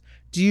closed?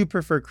 Do you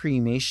prefer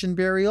cremation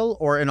burial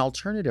or an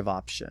alternative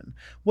option?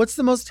 What's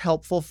the most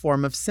helpful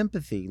form of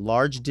sympathy?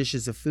 Large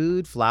dishes of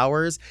food,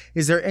 flowers?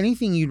 Is there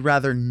anything you'd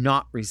rather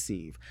not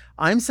receive?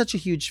 I'm such a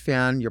huge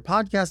fan. Your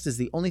podcast is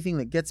the only thing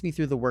that gets me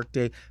through the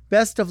workday.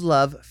 Best of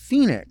love,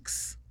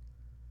 Phoenix.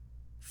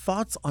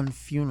 Thoughts on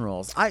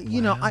funerals?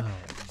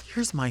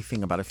 Here's my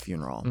thing about a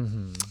funeral.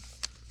 Mm-hmm.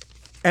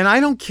 And I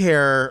don't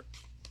care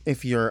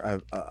if you're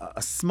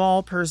a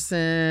small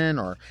person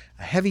or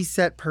a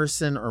heavyset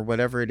person or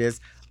whatever it is.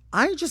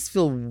 I just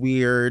feel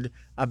weird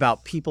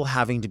about people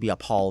having to be a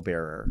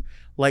pallbearer,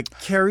 like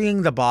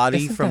carrying the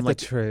body Isn't from that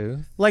the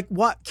truth? like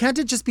what? Can't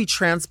it just be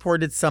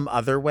transported some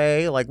other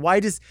way? Like why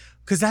does?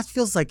 Because that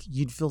feels like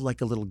you'd feel like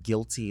a little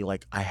guilty.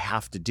 Like I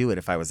have to do it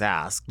if I was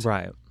asked.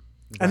 Right.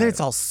 And then it's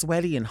all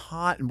sweaty and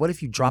hot. And what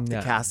if you drop the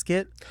No.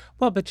 casket?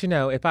 Well, but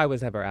if I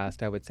was ever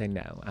asked, I would say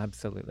no,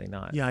 absolutely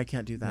not. Yeah, I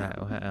can't do that.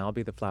 No, I'll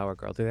be the flower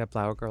girl. Do they have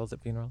flower girls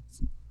at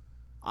funerals?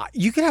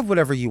 You can have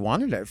whatever you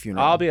wanted at a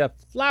funeral. I'll be a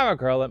flower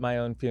girl at my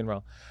own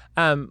funeral.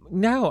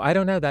 No, I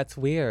don't know. That's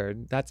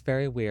weird. That's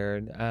very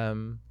weird.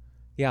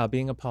 Yeah,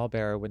 being a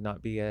pallbearer would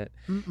not be it.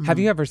 Mm-mm. Have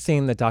you ever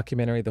seen the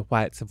documentary The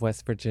Whites of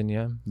West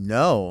Virginia?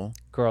 No.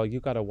 Girl,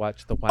 you got to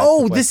watch The Whites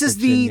Oh, of West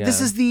Virginia.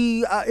 this is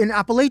the in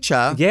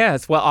Appalachia.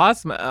 Yes. Well,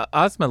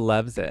 Ozma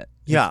loves it.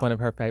 Yeah. It's one of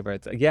her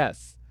favorites.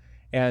 Yes.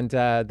 And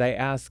they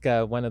asked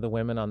one of the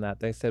women on that,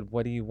 they said,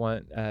 what do you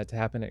want to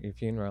happen at your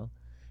funeral?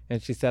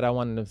 And she said, I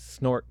want to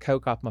snort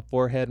coke off my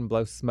forehead and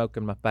blow smoke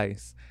in my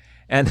face.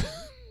 And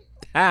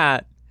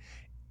that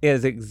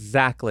is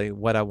exactly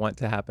what I want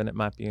to happen at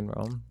my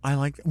funeral. I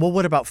like. Well,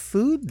 what about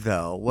food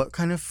though? What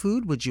kind of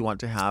food would you want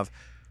to have?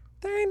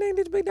 There ain't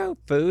need to be no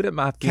food at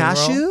my funeral.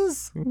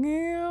 Cashews?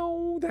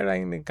 No, there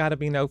ain't got to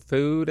be no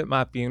food at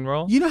my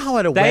funeral. You know how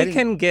at a They wedding,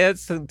 can get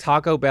some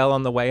Taco Bell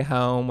on the way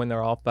home when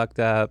they're all fucked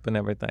up and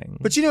everything.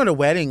 but you know at a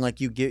wedding,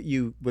 like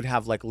you would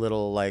have like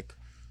little like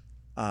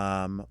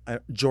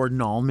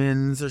Jordan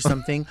almonds or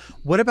something.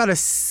 What about a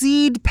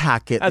seed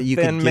packet that you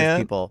could Thin give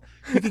Mint? people?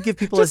 You could give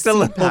people Just a a seed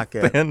little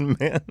packet. Thin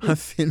Mint. A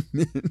Thin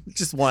Mint,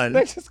 just one.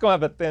 They're just going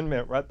to have a Thin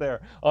Mint right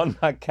there on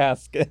my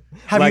casket,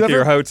 Have like you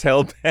your ever-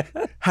 hotel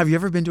bed. Have you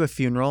ever been to a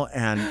funeral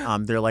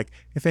and they're like,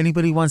 if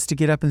anybody wants to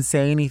get up and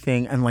say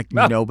anything, and like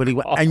nobody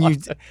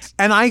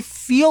and I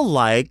feel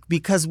like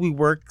because we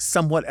work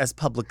somewhat as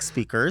public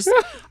speakers,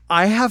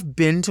 I have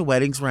been to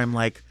weddings where I'm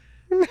like,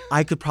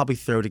 I could probably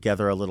throw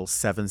together a little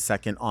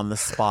 7-second on the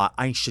spot.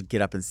 I should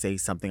get up and say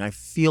something. I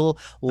feel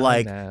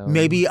like no.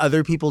 maybe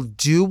other people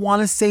do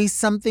want to say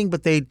something,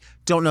 but they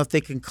don't know if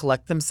they can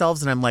collect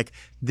themselves. And I'm like,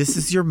 this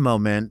is your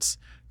moment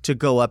to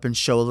go up and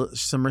show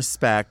some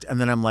respect. And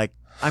then I'm like,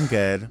 I'm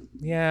good.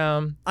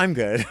 Yeah. I'm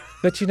good.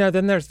 But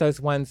then there's those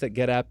ones that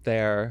get up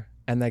there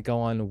and they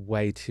go on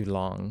way too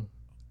long.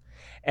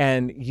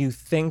 And you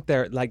think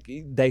they're like,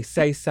 they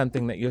say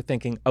something that you're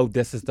thinking, oh,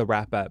 this is the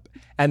wrap up.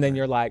 And then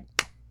you're like,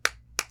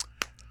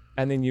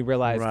 and then you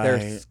realize they're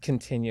Right.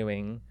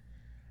 continuing.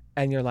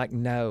 And you're like,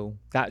 no,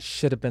 that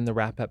should have been the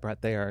wrap up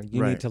right there.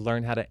 You Right. need to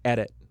learn how to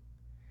edit.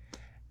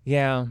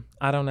 Yeah,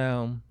 I don't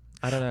know.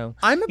 I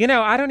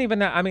don't even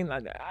know. I mean,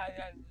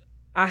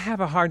 I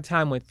have a hard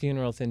time with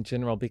funerals in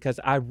general because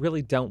I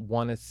really don't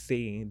want to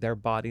see their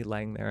body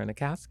laying there in a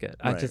casket.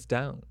 I Right. just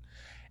don't.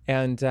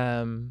 And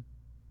I'm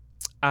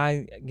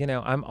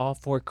all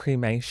for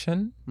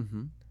cremation.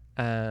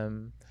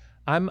 Mm-hmm.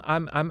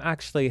 I'm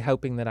actually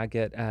hoping that I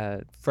get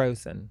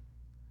frozen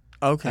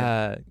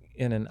Okay.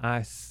 in an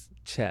ice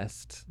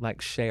chest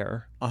like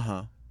Cher.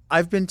 Uh-huh.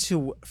 I've been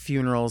to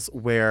funerals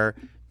where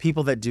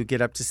people that do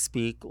get up to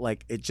speak,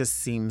 like it just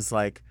seems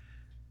like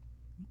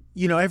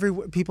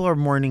people are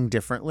mourning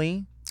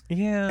differently.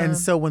 Yeah. And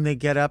so when they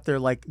get up, they're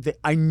like,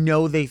 I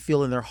know they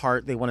feel in their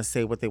heart they want to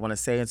say what they want to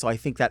say. And so I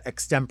think that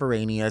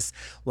extemporaneous,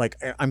 like,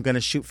 I'm going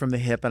to shoot from the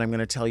hip and I'm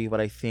going to tell you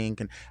what I think.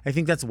 And I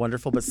think that's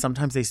wonderful. But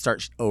sometimes they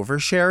start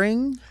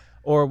oversharing.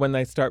 Or when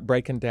they start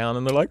breaking down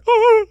and they're like,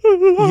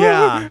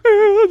 yeah.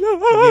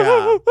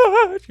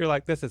 You're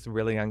like, this is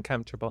really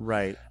uncomfortable.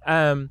 Right.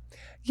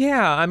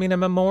 Yeah, I mean, a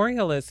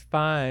memorial is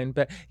fine.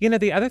 But,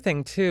 the other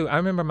thing, too, I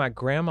remember my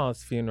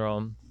grandma's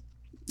funeral.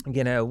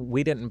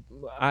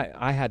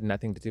 I had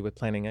nothing to do with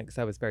planning it because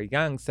I was very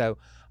young. So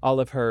all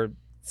of her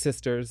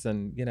sisters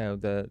and,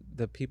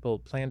 the people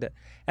planned it.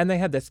 And they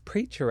had this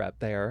preacher up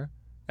there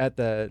at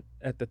the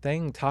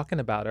thing talking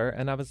about her.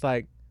 And I was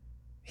like,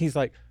 he's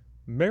like,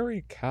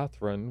 Mary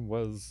Catherine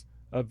was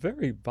a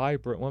very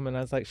vibrant woman.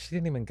 I was like, she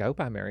didn't even go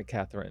by Mary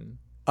Catherine.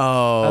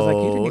 Oh, I was like,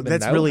 you didn't even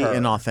that's know really her.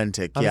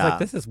 inauthentic. I was like,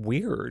 this is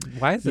weird.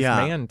 Why is this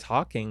man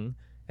talking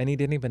and he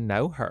didn't even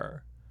know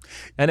her?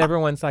 And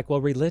everyone's like,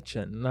 well,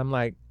 religion. And I'm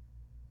like,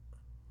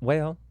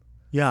 well,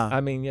 yeah.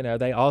 I mean,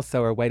 they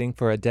also are waiting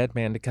for a dead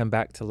man to come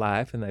back to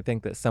life, and they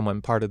think that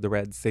someone parted the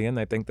Red Sea, and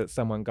they think that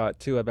someone got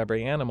 2 of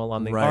every animal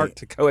on the ark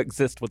to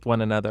coexist with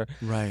one another.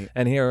 Right.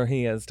 And here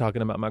he is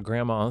talking about my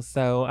grandma.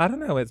 So I don't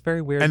know. It's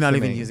very weird. And not to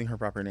even me. using her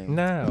proper name.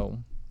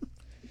 No.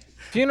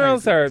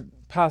 Funerals are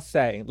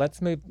passe.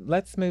 Let's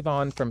move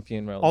on from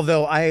funerals.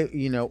 Although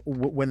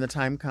when the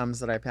time comes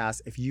that I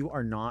pass, if you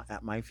are not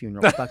at my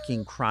funeral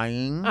fucking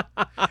crying,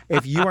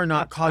 if you are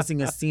not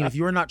causing a scene, if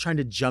you are not trying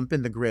to jump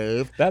in the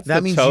grave, that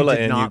means you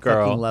did not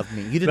fucking love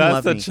me. You didn't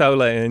love me. That's the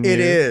chola in you. It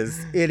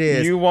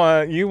is. You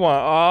want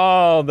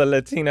all the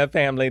Latina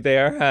family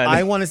there, honey.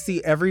 I want to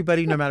see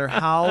everybody, no matter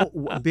how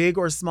big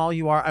or small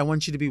you are. I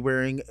want you to be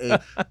wearing a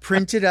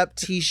printed up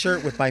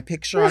T-shirt with my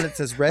picture on it.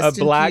 Says "Rest in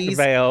Peace." A black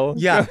veil.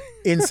 Yeah.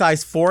 In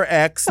size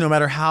 4X, no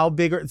matter how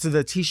big, so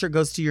the T-shirt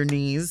goes to your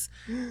knees.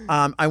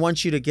 I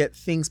want you to get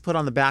things put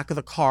on the back of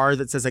the car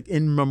that says like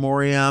 "In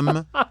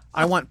Memoriam."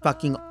 I want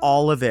fucking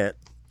all of it.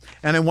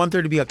 And I want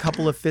there to be a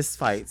couple of fist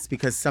fights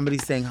because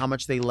somebody's saying how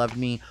much they love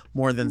me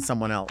more than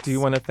someone else. Do you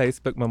want a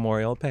Facebook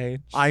memorial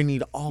page? I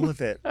need all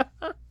of it.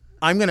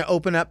 I'm going to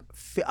open up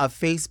a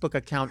Facebook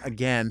account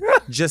again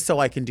just so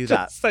I can do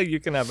that. Just so you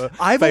can have a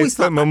always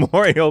Facebook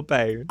memorial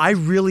page. I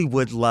really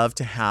would love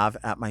to have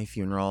at my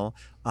funeral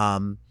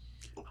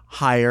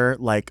hire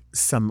like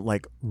some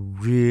like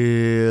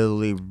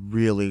really,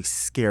 really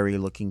scary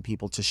looking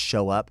people to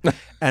show up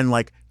and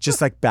like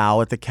just like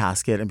bow at the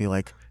casket and be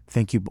like,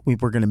 thank you.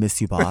 We're going to miss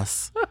you,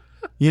 boss.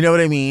 You know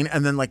what I mean?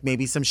 And then like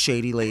maybe some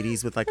shady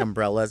ladies with like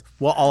umbrellas.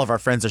 Well, all of our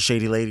friends are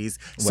shady ladies.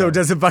 So it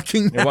doesn't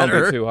fucking matter. It won't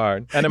be too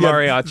hard. And a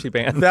mariachi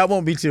band. That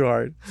won't be too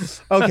hard.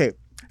 Okay.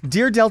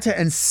 Dear Delta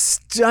and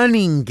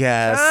stunning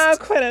guest.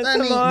 Quit it, They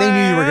knew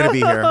you were going to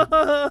be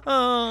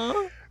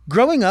here.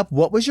 Growing up,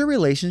 what was your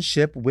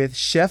relationship with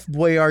Chef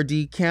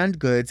Boyardee canned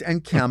goods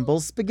and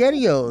Campbell's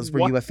SpaghettiOs?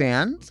 Were you a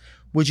fan?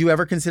 Would you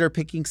ever consider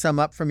picking some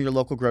up from your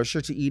local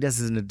grocer to eat as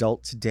an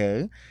adult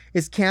today?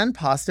 Is canned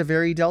pasta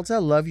very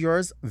Delta? Love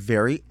yours,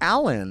 very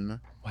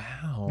Alan.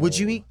 Wow. Would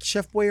you eat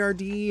Chef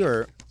Boyardee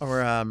or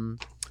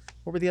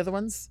what were the other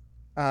ones?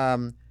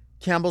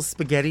 Campbell's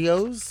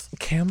SpaghettiOs.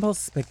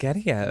 Campbell's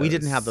SpaghettiOs. We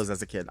didn't have those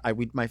as a kid.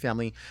 My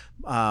family,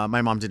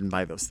 my mom didn't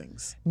buy those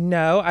things.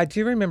 No, I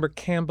do remember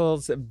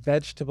Campbell's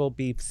vegetable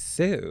beef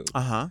soup.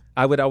 Uh-huh.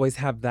 I would always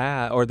have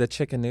that or the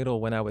chicken noodle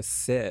when I was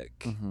sick.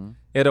 Mm-hmm.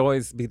 It'd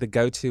always be the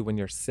go-to when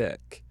you're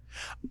sick.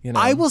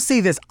 I will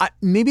say this.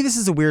 Maybe this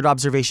is a weird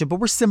observation, but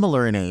we're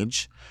similar in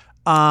age.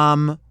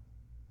 I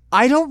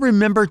don't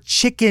remember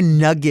chicken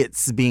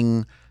nuggets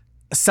being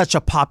such a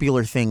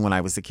popular thing when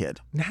I was a kid.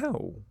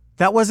 No.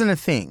 That wasn't a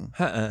thing.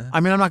 Uh-uh.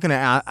 I mean, I'm not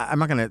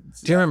gonna.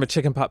 Do you remember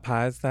chicken pot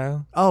pies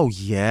though? Oh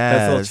yes.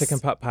 Those little chicken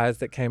pot pies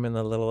that came in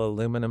the little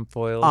aluminum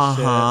foil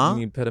shit, and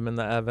you'd put them in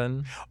the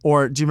oven.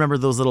 Or do you remember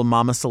those little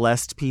Mama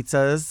Celeste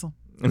pizzas?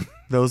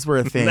 Those were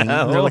a thing.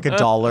 No. They're like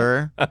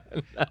 $1. No.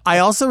 I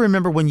also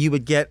remember when you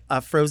would get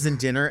a frozen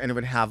dinner and it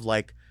would have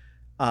like.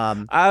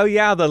 Oh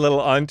yeah, the little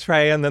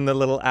entree and then the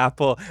little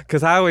apple.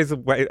 Because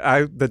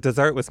the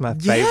dessert was my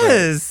favorite.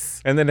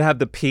 Yes. And then it'd have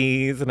the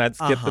peas, and I'd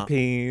skip the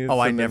peas. Oh,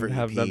 I and never then eat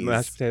have the peas.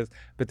 mashed potatoes.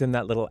 But then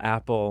that little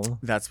apple.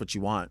 That's what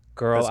you want,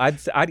 girl.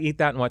 I'd eat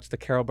that and watch the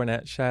Carol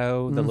Burnett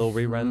show, the little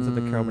reruns of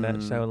the Carol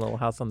Burnett show, and Little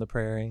House on the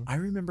Prairie. I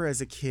remember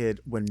as a kid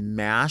when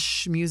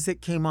MASH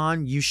music came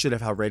on, you should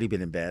have already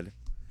been in bed.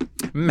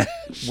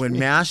 When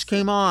MASH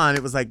came on,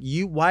 it was like,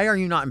 why are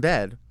you not in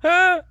bed?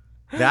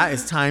 That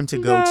is time to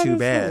go to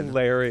bed.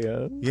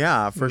 Hilarious.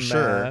 Yeah, for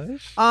sure.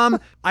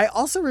 I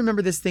also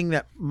remember this thing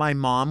that my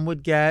mom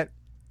would get,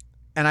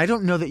 and I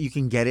don't know that you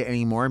can get it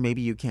anymore.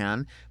 Maybe you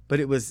can, but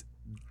it was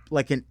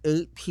like an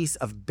 8-piece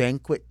of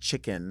banquet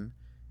chicken,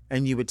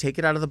 and you would take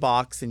it out of the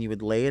box and you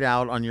would lay it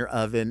out on your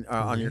oven or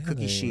on your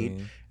cookie sheet,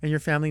 and your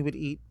family would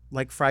eat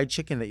like fried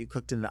chicken that you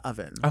cooked in the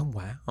oven. Oh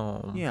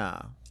wow. Yeah,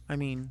 I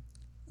mean.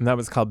 And that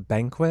was called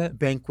Banquet?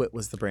 Banquet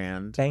was the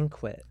brand.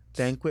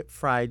 Banquet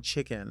fried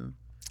chicken.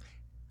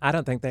 I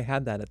don't think they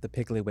had that at the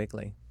Piggly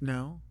Wiggly.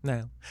 No?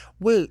 No.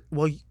 Wait,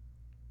 well,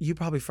 you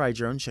probably fried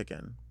your own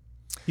chicken.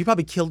 You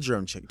probably killed your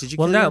own chicken. Did you?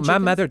 Well, kill your no, own my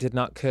chickens? mother did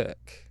not cook.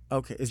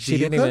 Okay, She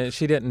didn't even.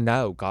 She didn't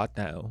know. God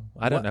no.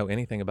 I don't What? know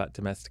anything about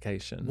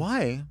domestication.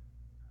 Why?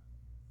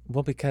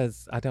 Well,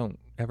 because I don't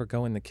ever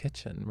go in the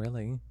kitchen.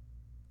 Really,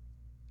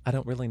 I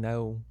don't really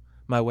know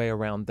my way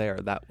around there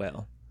that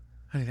well.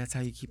 Honey, that's how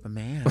you keep a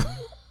man.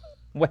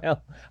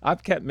 Well,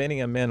 I've kept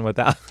many a men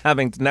without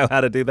having to know how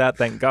to do that.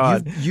 Thank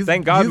God.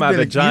 Thank God you've my been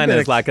a- vagina you've been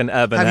is like an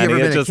oven, Have you honey. ever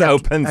It been a just kept-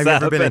 opens Have you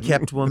up. ever been a and-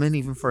 kept woman,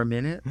 even for a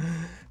minute?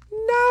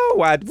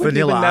 No, I wouldn't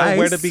Vanilla even know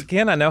where to Ice?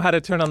 begin. I know how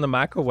to turn on the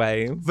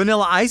microwave.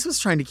 Vanilla Ice was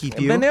trying to keep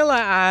you Vanilla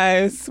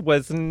Ice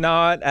was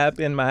not up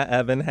in my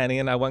oven, honey,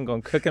 and I wasn't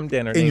going to cook him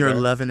dinner. in your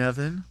neither. loving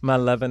oven. My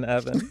loving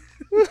oven.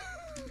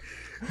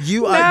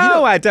 You, No, you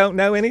know, I don't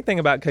know anything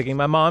about cooking.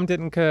 My mom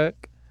didn't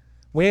cook.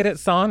 We ate at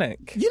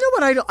Sonic. you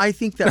know what I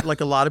think that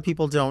like a lot of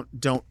people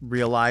don't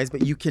realize,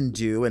 but you can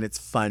do, and it's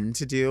fun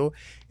to do,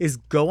 is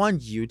go on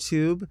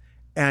YouTube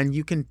and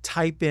you can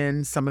type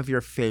in some of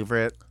your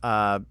favorite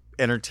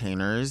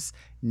entertainers'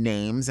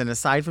 names, and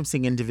aside from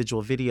seeing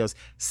individual videos,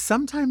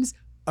 sometimes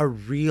a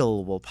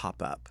reel will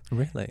pop up,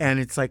 Really? and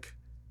it's like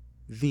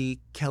the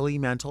Kelly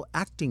Mantle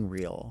acting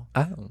reel.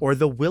 Oh. Or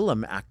the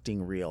Willem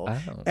acting reel.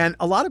 Oh. And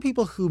a lot of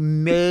people who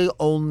may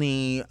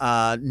only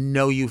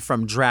know you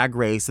from Drag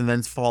Race and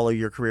then follow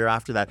your career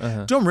after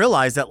that don't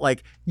realize that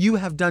like you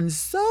have done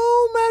so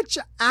much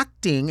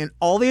acting, and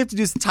all they have to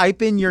do is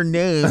type in your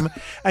name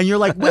and you're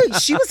like, wait,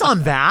 she was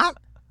on that?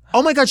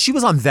 Oh my God, she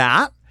was on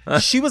that?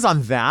 She was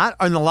on that.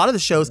 And a lot of the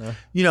shows,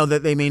 you know,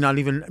 that they may not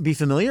even be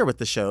familiar with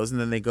the shows, and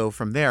then they go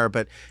from there.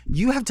 But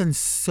you have done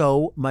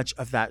so much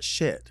of that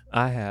shit.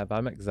 I have.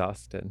 I'm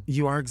exhausted.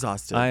 You are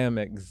exhausted. I am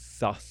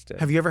exhausted.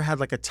 Have you ever had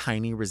like a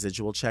tiny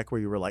residual check where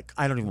you were like,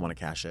 I don't even want to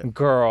cash it?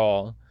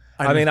 Girl.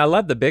 I mean, I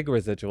love the big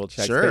residual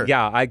checks. Sure. But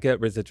yeah, I get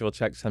residual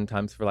checks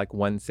sometimes for like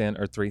 1 cent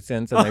or 3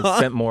 cents, and they've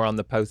spent more on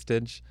the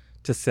postage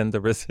to send the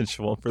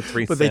residual for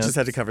 3 But cents. they just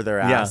had to cover their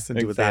ass and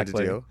do what they had to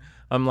exactly. do.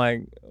 I'm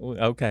like,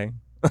 okay.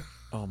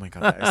 Oh my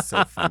God, that is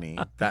so funny.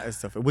 That is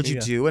so funny. Would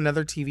you do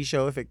another TV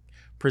show if it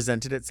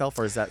presented itself,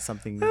 or is that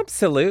something?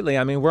 Absolutely.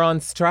 I mean, we're on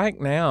strike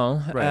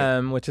now, Right.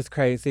 which is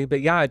crazy.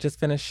 But yeah, I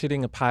just finished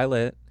shooting a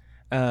pilot.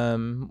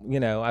 You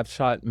know, I've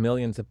shot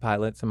millions of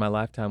pilots in my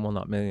lifetime. Well,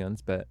 not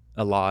millions, but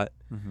a lot.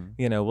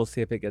 You know, we'll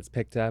see if it gets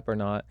picked up or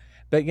not.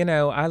 But, you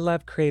know, I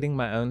love creating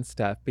my own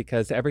stuff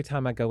because every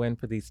time I go in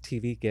for these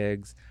TV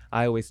gigs,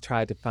 I always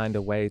try to find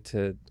a way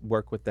to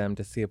work with them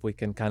to see if we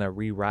can kind of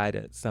rewrite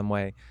it some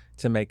way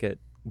to make it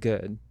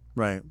good.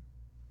 Right.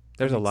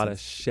 There's a makes lot sense.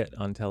 of shit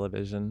on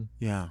television,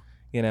 Yeah.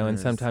 you know, There and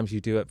is. sometimes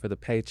you do it for the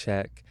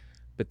paycheck,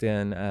 but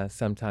then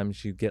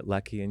sometimes you get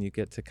lucky and you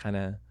get to kind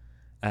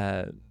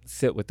of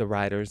sit with the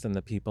writers and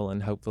the people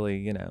and hopefully,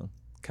 you know,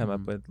 come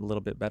up with a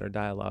little bit better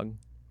dialogue.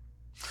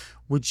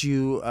 Would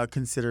you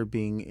consider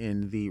being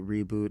in the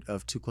reboot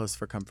of Too Close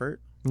for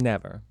Comfort?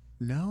 Never.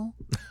 No?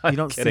 I'm You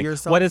don't see kidding.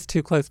 yourself? What is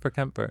Too Close for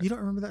Comfort? You don't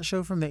remember that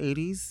show from the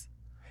 80s?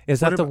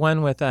 Is what that the about-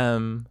 one with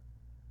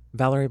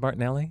Valerie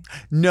Martinelli?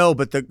 No,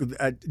 but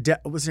the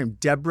what's her name?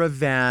 Deborah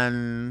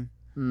Van.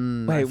 I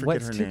Wait, forget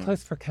what's her Too name.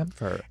 Close for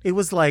Comfort? It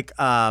was like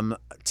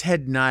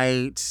Ted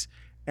Knight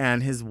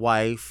and his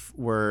wife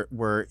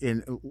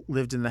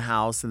lived in the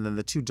house, and then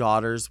the two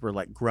daughters were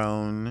like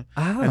grown,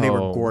 and they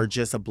were Oh.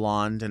 gorgeous, a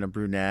blonde and a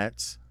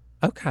brunette.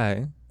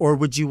 Okay. Or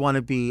would you want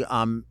to be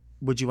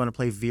would you want to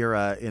play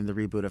Vera in the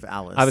reboot of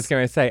Alice? I was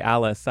going to say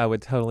Alice. I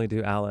would totally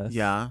do Alice.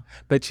 Yeah.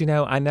 But you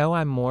know, I know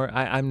I'm more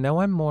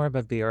of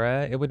a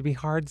Vera. It would be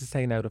hard to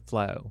say no to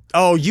Flo.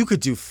 Oh, you could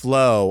do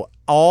Flo.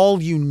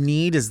 All you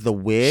need is the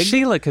wig.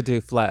 Sheila could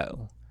do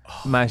Flo.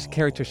 My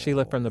character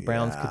Sheila from the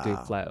Browns could do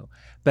Flo.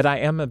 But I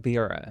am a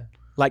Vera.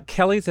 Like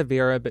Kelly's a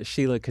Vera, but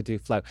Sheila could do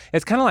Flo.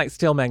 It's kind of like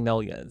Steel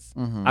Magnolias.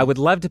 I would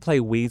love to play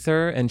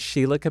Weezer, and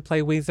Sheila could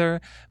play Weezer,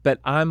 but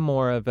I'm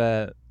more of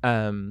a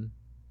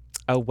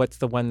what's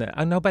the one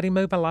that nobody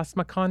move? I lost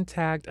my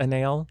contact.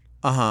 Anel.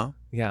 Uh-huh.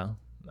 Yeah,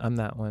 I'm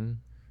that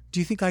one. Do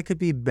you think I could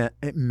be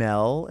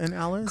Mel in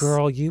Alice?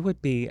 Girl, you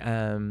would be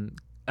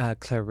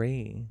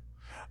Clary.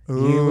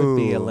 You would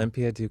be Ooh.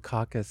 Olympia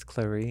Dukakis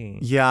Clary.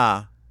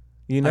 Yeah.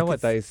 You know could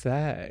what they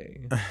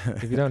say.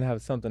 If you don't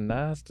have something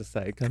nice to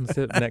say, come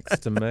sit next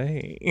to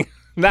me.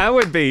 That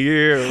would be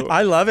you.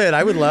 I love it.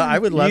 I would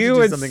love you to do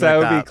would something so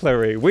like be that.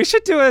 Clary. We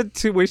should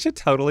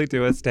totally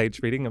do a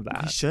stage reading of We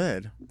that.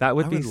 should. That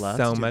would I be would love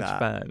so to do much that.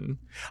 fun.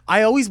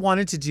 I always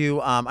wanted to do.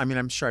 I mean,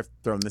 I'm sure I've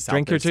thrown this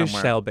Drink out your there juice,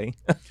 somewhere. Shelby.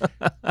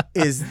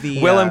 Is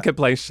the Willem could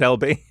play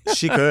Shelby.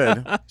 She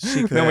could.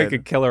 She could. Then we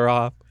could kill her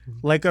off.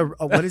 Like a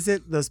what is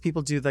it? Those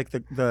people do like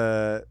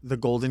the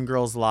Golden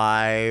Girls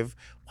live.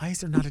 Why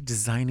is there not a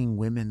Designing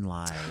Women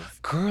live?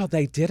 Girl,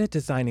 they did a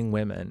Designing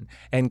Women,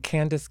 and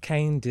Candace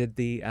Kane did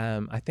the.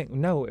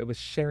 It was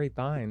Sherry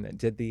Vine that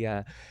did the.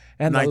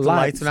 And Night the the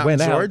Lights lights Went Out in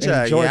went out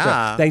Georgia, in Georgia.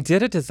 yeah. They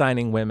did a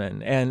Designing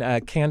Women,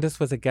 and Candace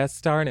was a guest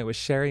star, and it was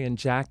Sherry and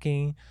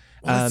Jackie.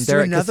 Well, let's do they're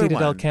at another Casita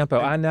del one. Campo.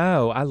 I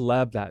know. I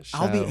love that show.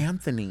 I'll be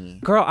Anthony.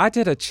 Girl, I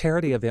did a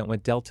charity event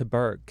with Delta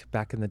Burke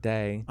back in the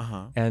day,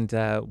 Uh-huh. and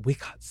we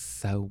got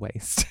so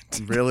wasted.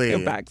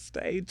 Really?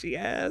 Backstage,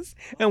 yes.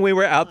 And we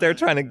were out there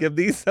trying to give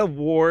these these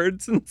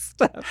awards and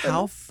stuff.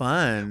 How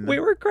fun. We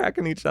were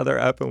cracking each other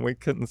up and we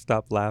couldn't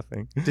stop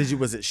laughing.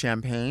 Was it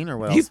champagne or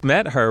what else? You've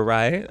met her,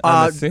 right?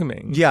 I'm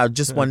assuming. Yeah,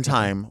 just one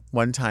time.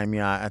 One time,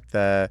 yeah, at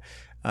the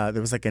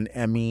there was like an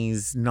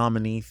Emmys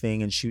nominee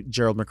thing, and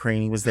Gerald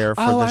McCraney was there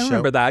for the show. I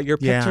remember that. Your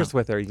pictures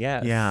with her,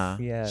 yes. Yeah.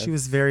 Yes. She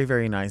was very,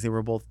 very nice. They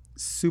were both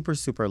super,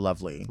 super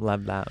lovely.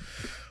 Love that.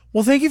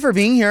 Well, thank you for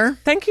being here.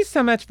 Thank you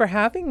so much for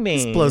having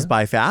me. This blows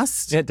by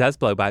fast. It does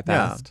blow by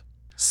fast.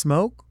 Yeah.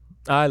 Smoke?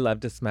 I love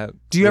to smoke.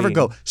 Do you ever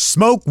go,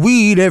 smoke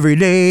weed every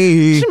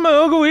day?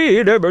 Smoke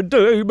weed every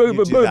day. You do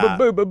that.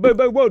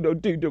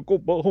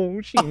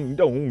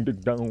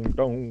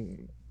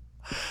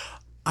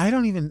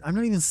 I'm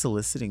not even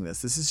soliciting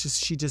this. This is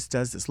just, she just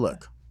does this.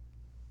 Look.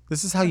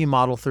 This is how you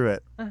model through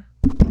it.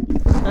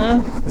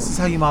 This is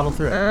how you model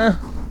through it.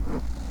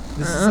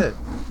 This is it.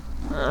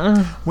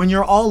 When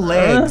you're all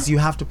legs, you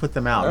have to put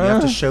them out. You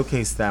have to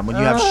showcase them. When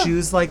you have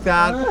shoes like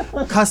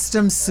that,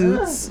 custom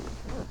suits,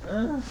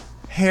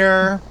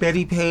 hair,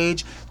 Betty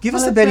Page. Give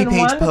us a Betty Page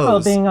pose. It's been wonderful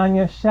being on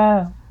your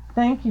show.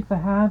 Thank you for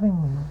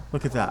having me.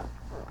 Look at that.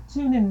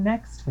 Tune in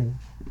next week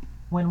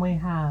when we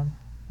have...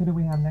 Who do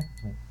we have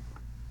next week?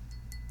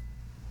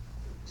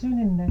 Tune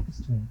in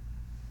next week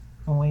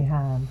when we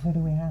have... Who do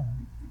we have?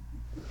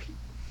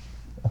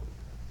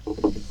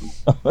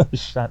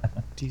 Shut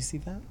up. Do you see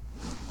that?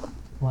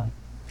 What?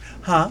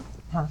 Huh?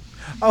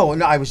 Oh,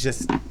 no, I was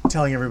just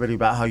telling everybody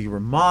about how you were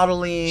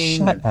modeling.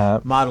 Shut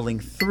up. Modeling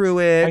through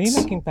it. Are you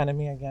making fun of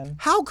me again?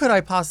 How could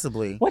I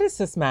possibly? What is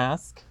this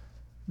mask?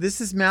 This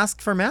is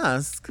Mask for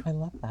Mask. I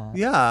love that.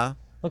 Yeah.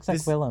 Looks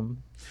like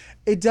Willem.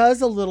 It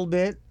does a little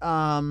bit.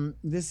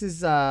 This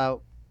is I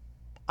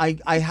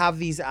have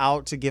these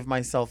out to give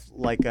myself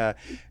like a.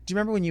 Do you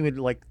remember when you would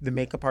like the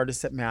makeup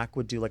artist at MAC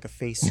would do like a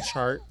face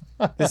chart?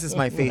 This is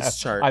my face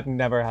chart. I've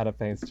never had a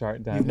face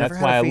chart done. You've never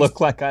That's had why a I face-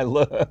 look like I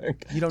look.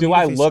 You don't do need a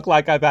I face- look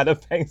like I've had a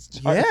face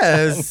chart?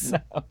 Yes,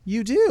 done? No.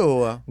 you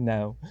do.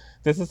 No.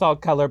 This is all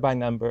color by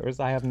numbers.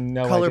 I have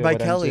no Color idea by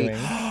what Kelly. I'm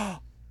doing.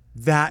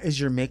 That is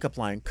your makeup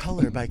line.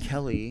 Color by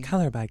Kelly.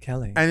 Color by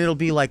Kelly. And it'll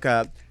be like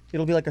a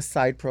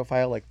side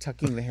profile, like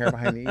tucking the hair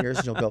behind the ears,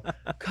 and you'll go,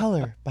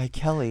 Color by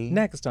Kelly.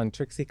 Next on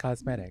Trixie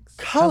Cosmetics.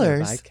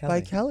 Colors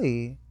by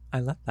Kelly. I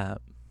love that.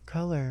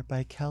 Color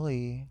by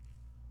Kelly.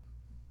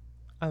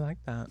 I like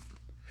that.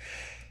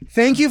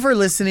 Thank you for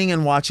listening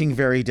and watching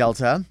Very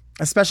Delta.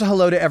 A special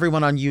hello to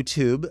everyone on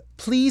YouTube.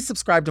 Please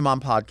subscribe to Mom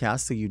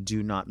Podcast so you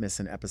do not miss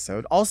an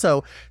episode.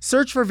 Also,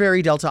 search for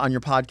Very Delta on your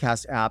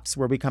podcast apps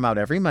where we come out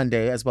every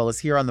Monday, as well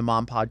as here on the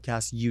Mom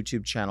Podcast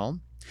YouTube channel.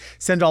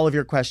 Send all of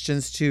your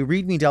questions to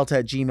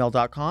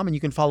readmedelta@gmail.com, and you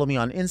can follow me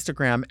on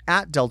Instagram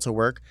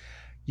 @DeltaWork.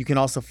 You can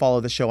also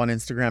follow the show on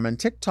Instagram and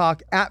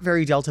TikTok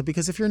 @VeryDelta,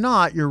 because if you're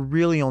not, you're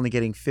really only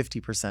getting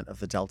 50% of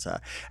the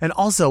Delta. And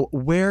also,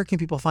 where can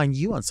people find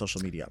you on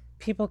social media?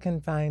 People can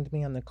find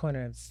me on the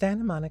corner of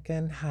Santa Monica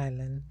and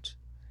Highland,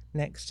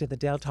 next to the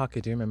Del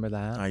Taco. Do you remember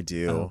that? I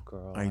do. Oh,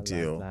 girl, I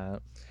do.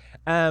 love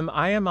that.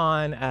 I am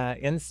on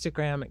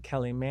Instagram at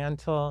Kelly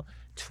Mantle,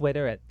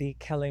 Twitter at The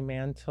Kelly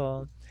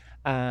Mantle.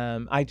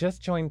 I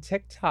just joined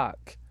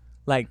TikTok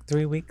like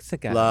 3 weeks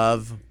ago.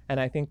 Love. And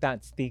I think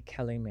that's The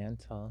Kelly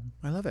Mantle.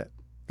 I love it.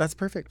 That's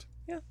perfect.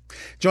 Yeah.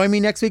 Join me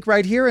next week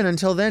right here. And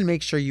until then,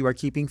 make sure you are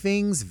keeping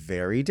things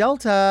very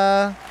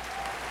Delta.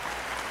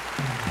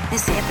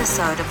 This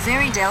episode of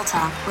Very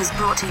Delta was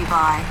brought to you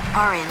by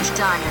Orange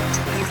Diamond,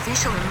 the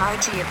official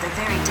emoji of the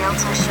Very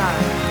Delta show.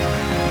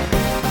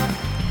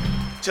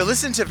 To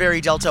listen to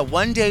Very Delta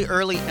one day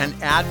early and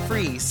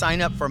ad-free,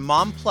 sign up for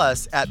Mom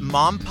Plus at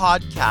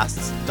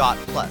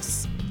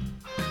mompodcasts.plus.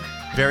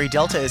 Very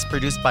Delta is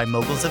produced by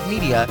Moguls of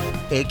Media,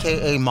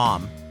 aka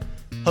Mom.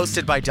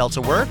 Hosted by Delta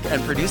Work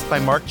and produced by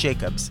Mark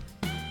Jacobs.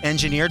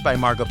 Engineered by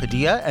Margot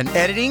Padilla and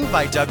editing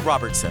by Doug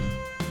Robertson.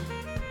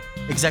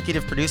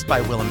 Executive produced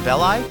by Willem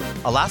Belli,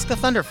 Alaska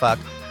Thunderfuck,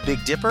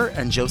 Big Dipper,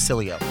 and Joe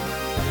Cilio.